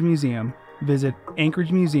the Anchorage Museum, visit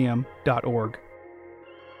anchoragemuseum.org.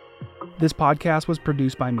 This podcast was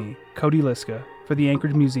produced by me, Cody Liska, for the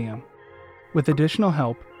Anchorage Museum, with additional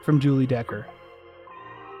help from Julie Decker.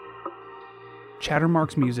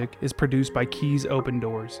 Chattermark's music is produced by Keys Open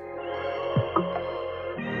Doors.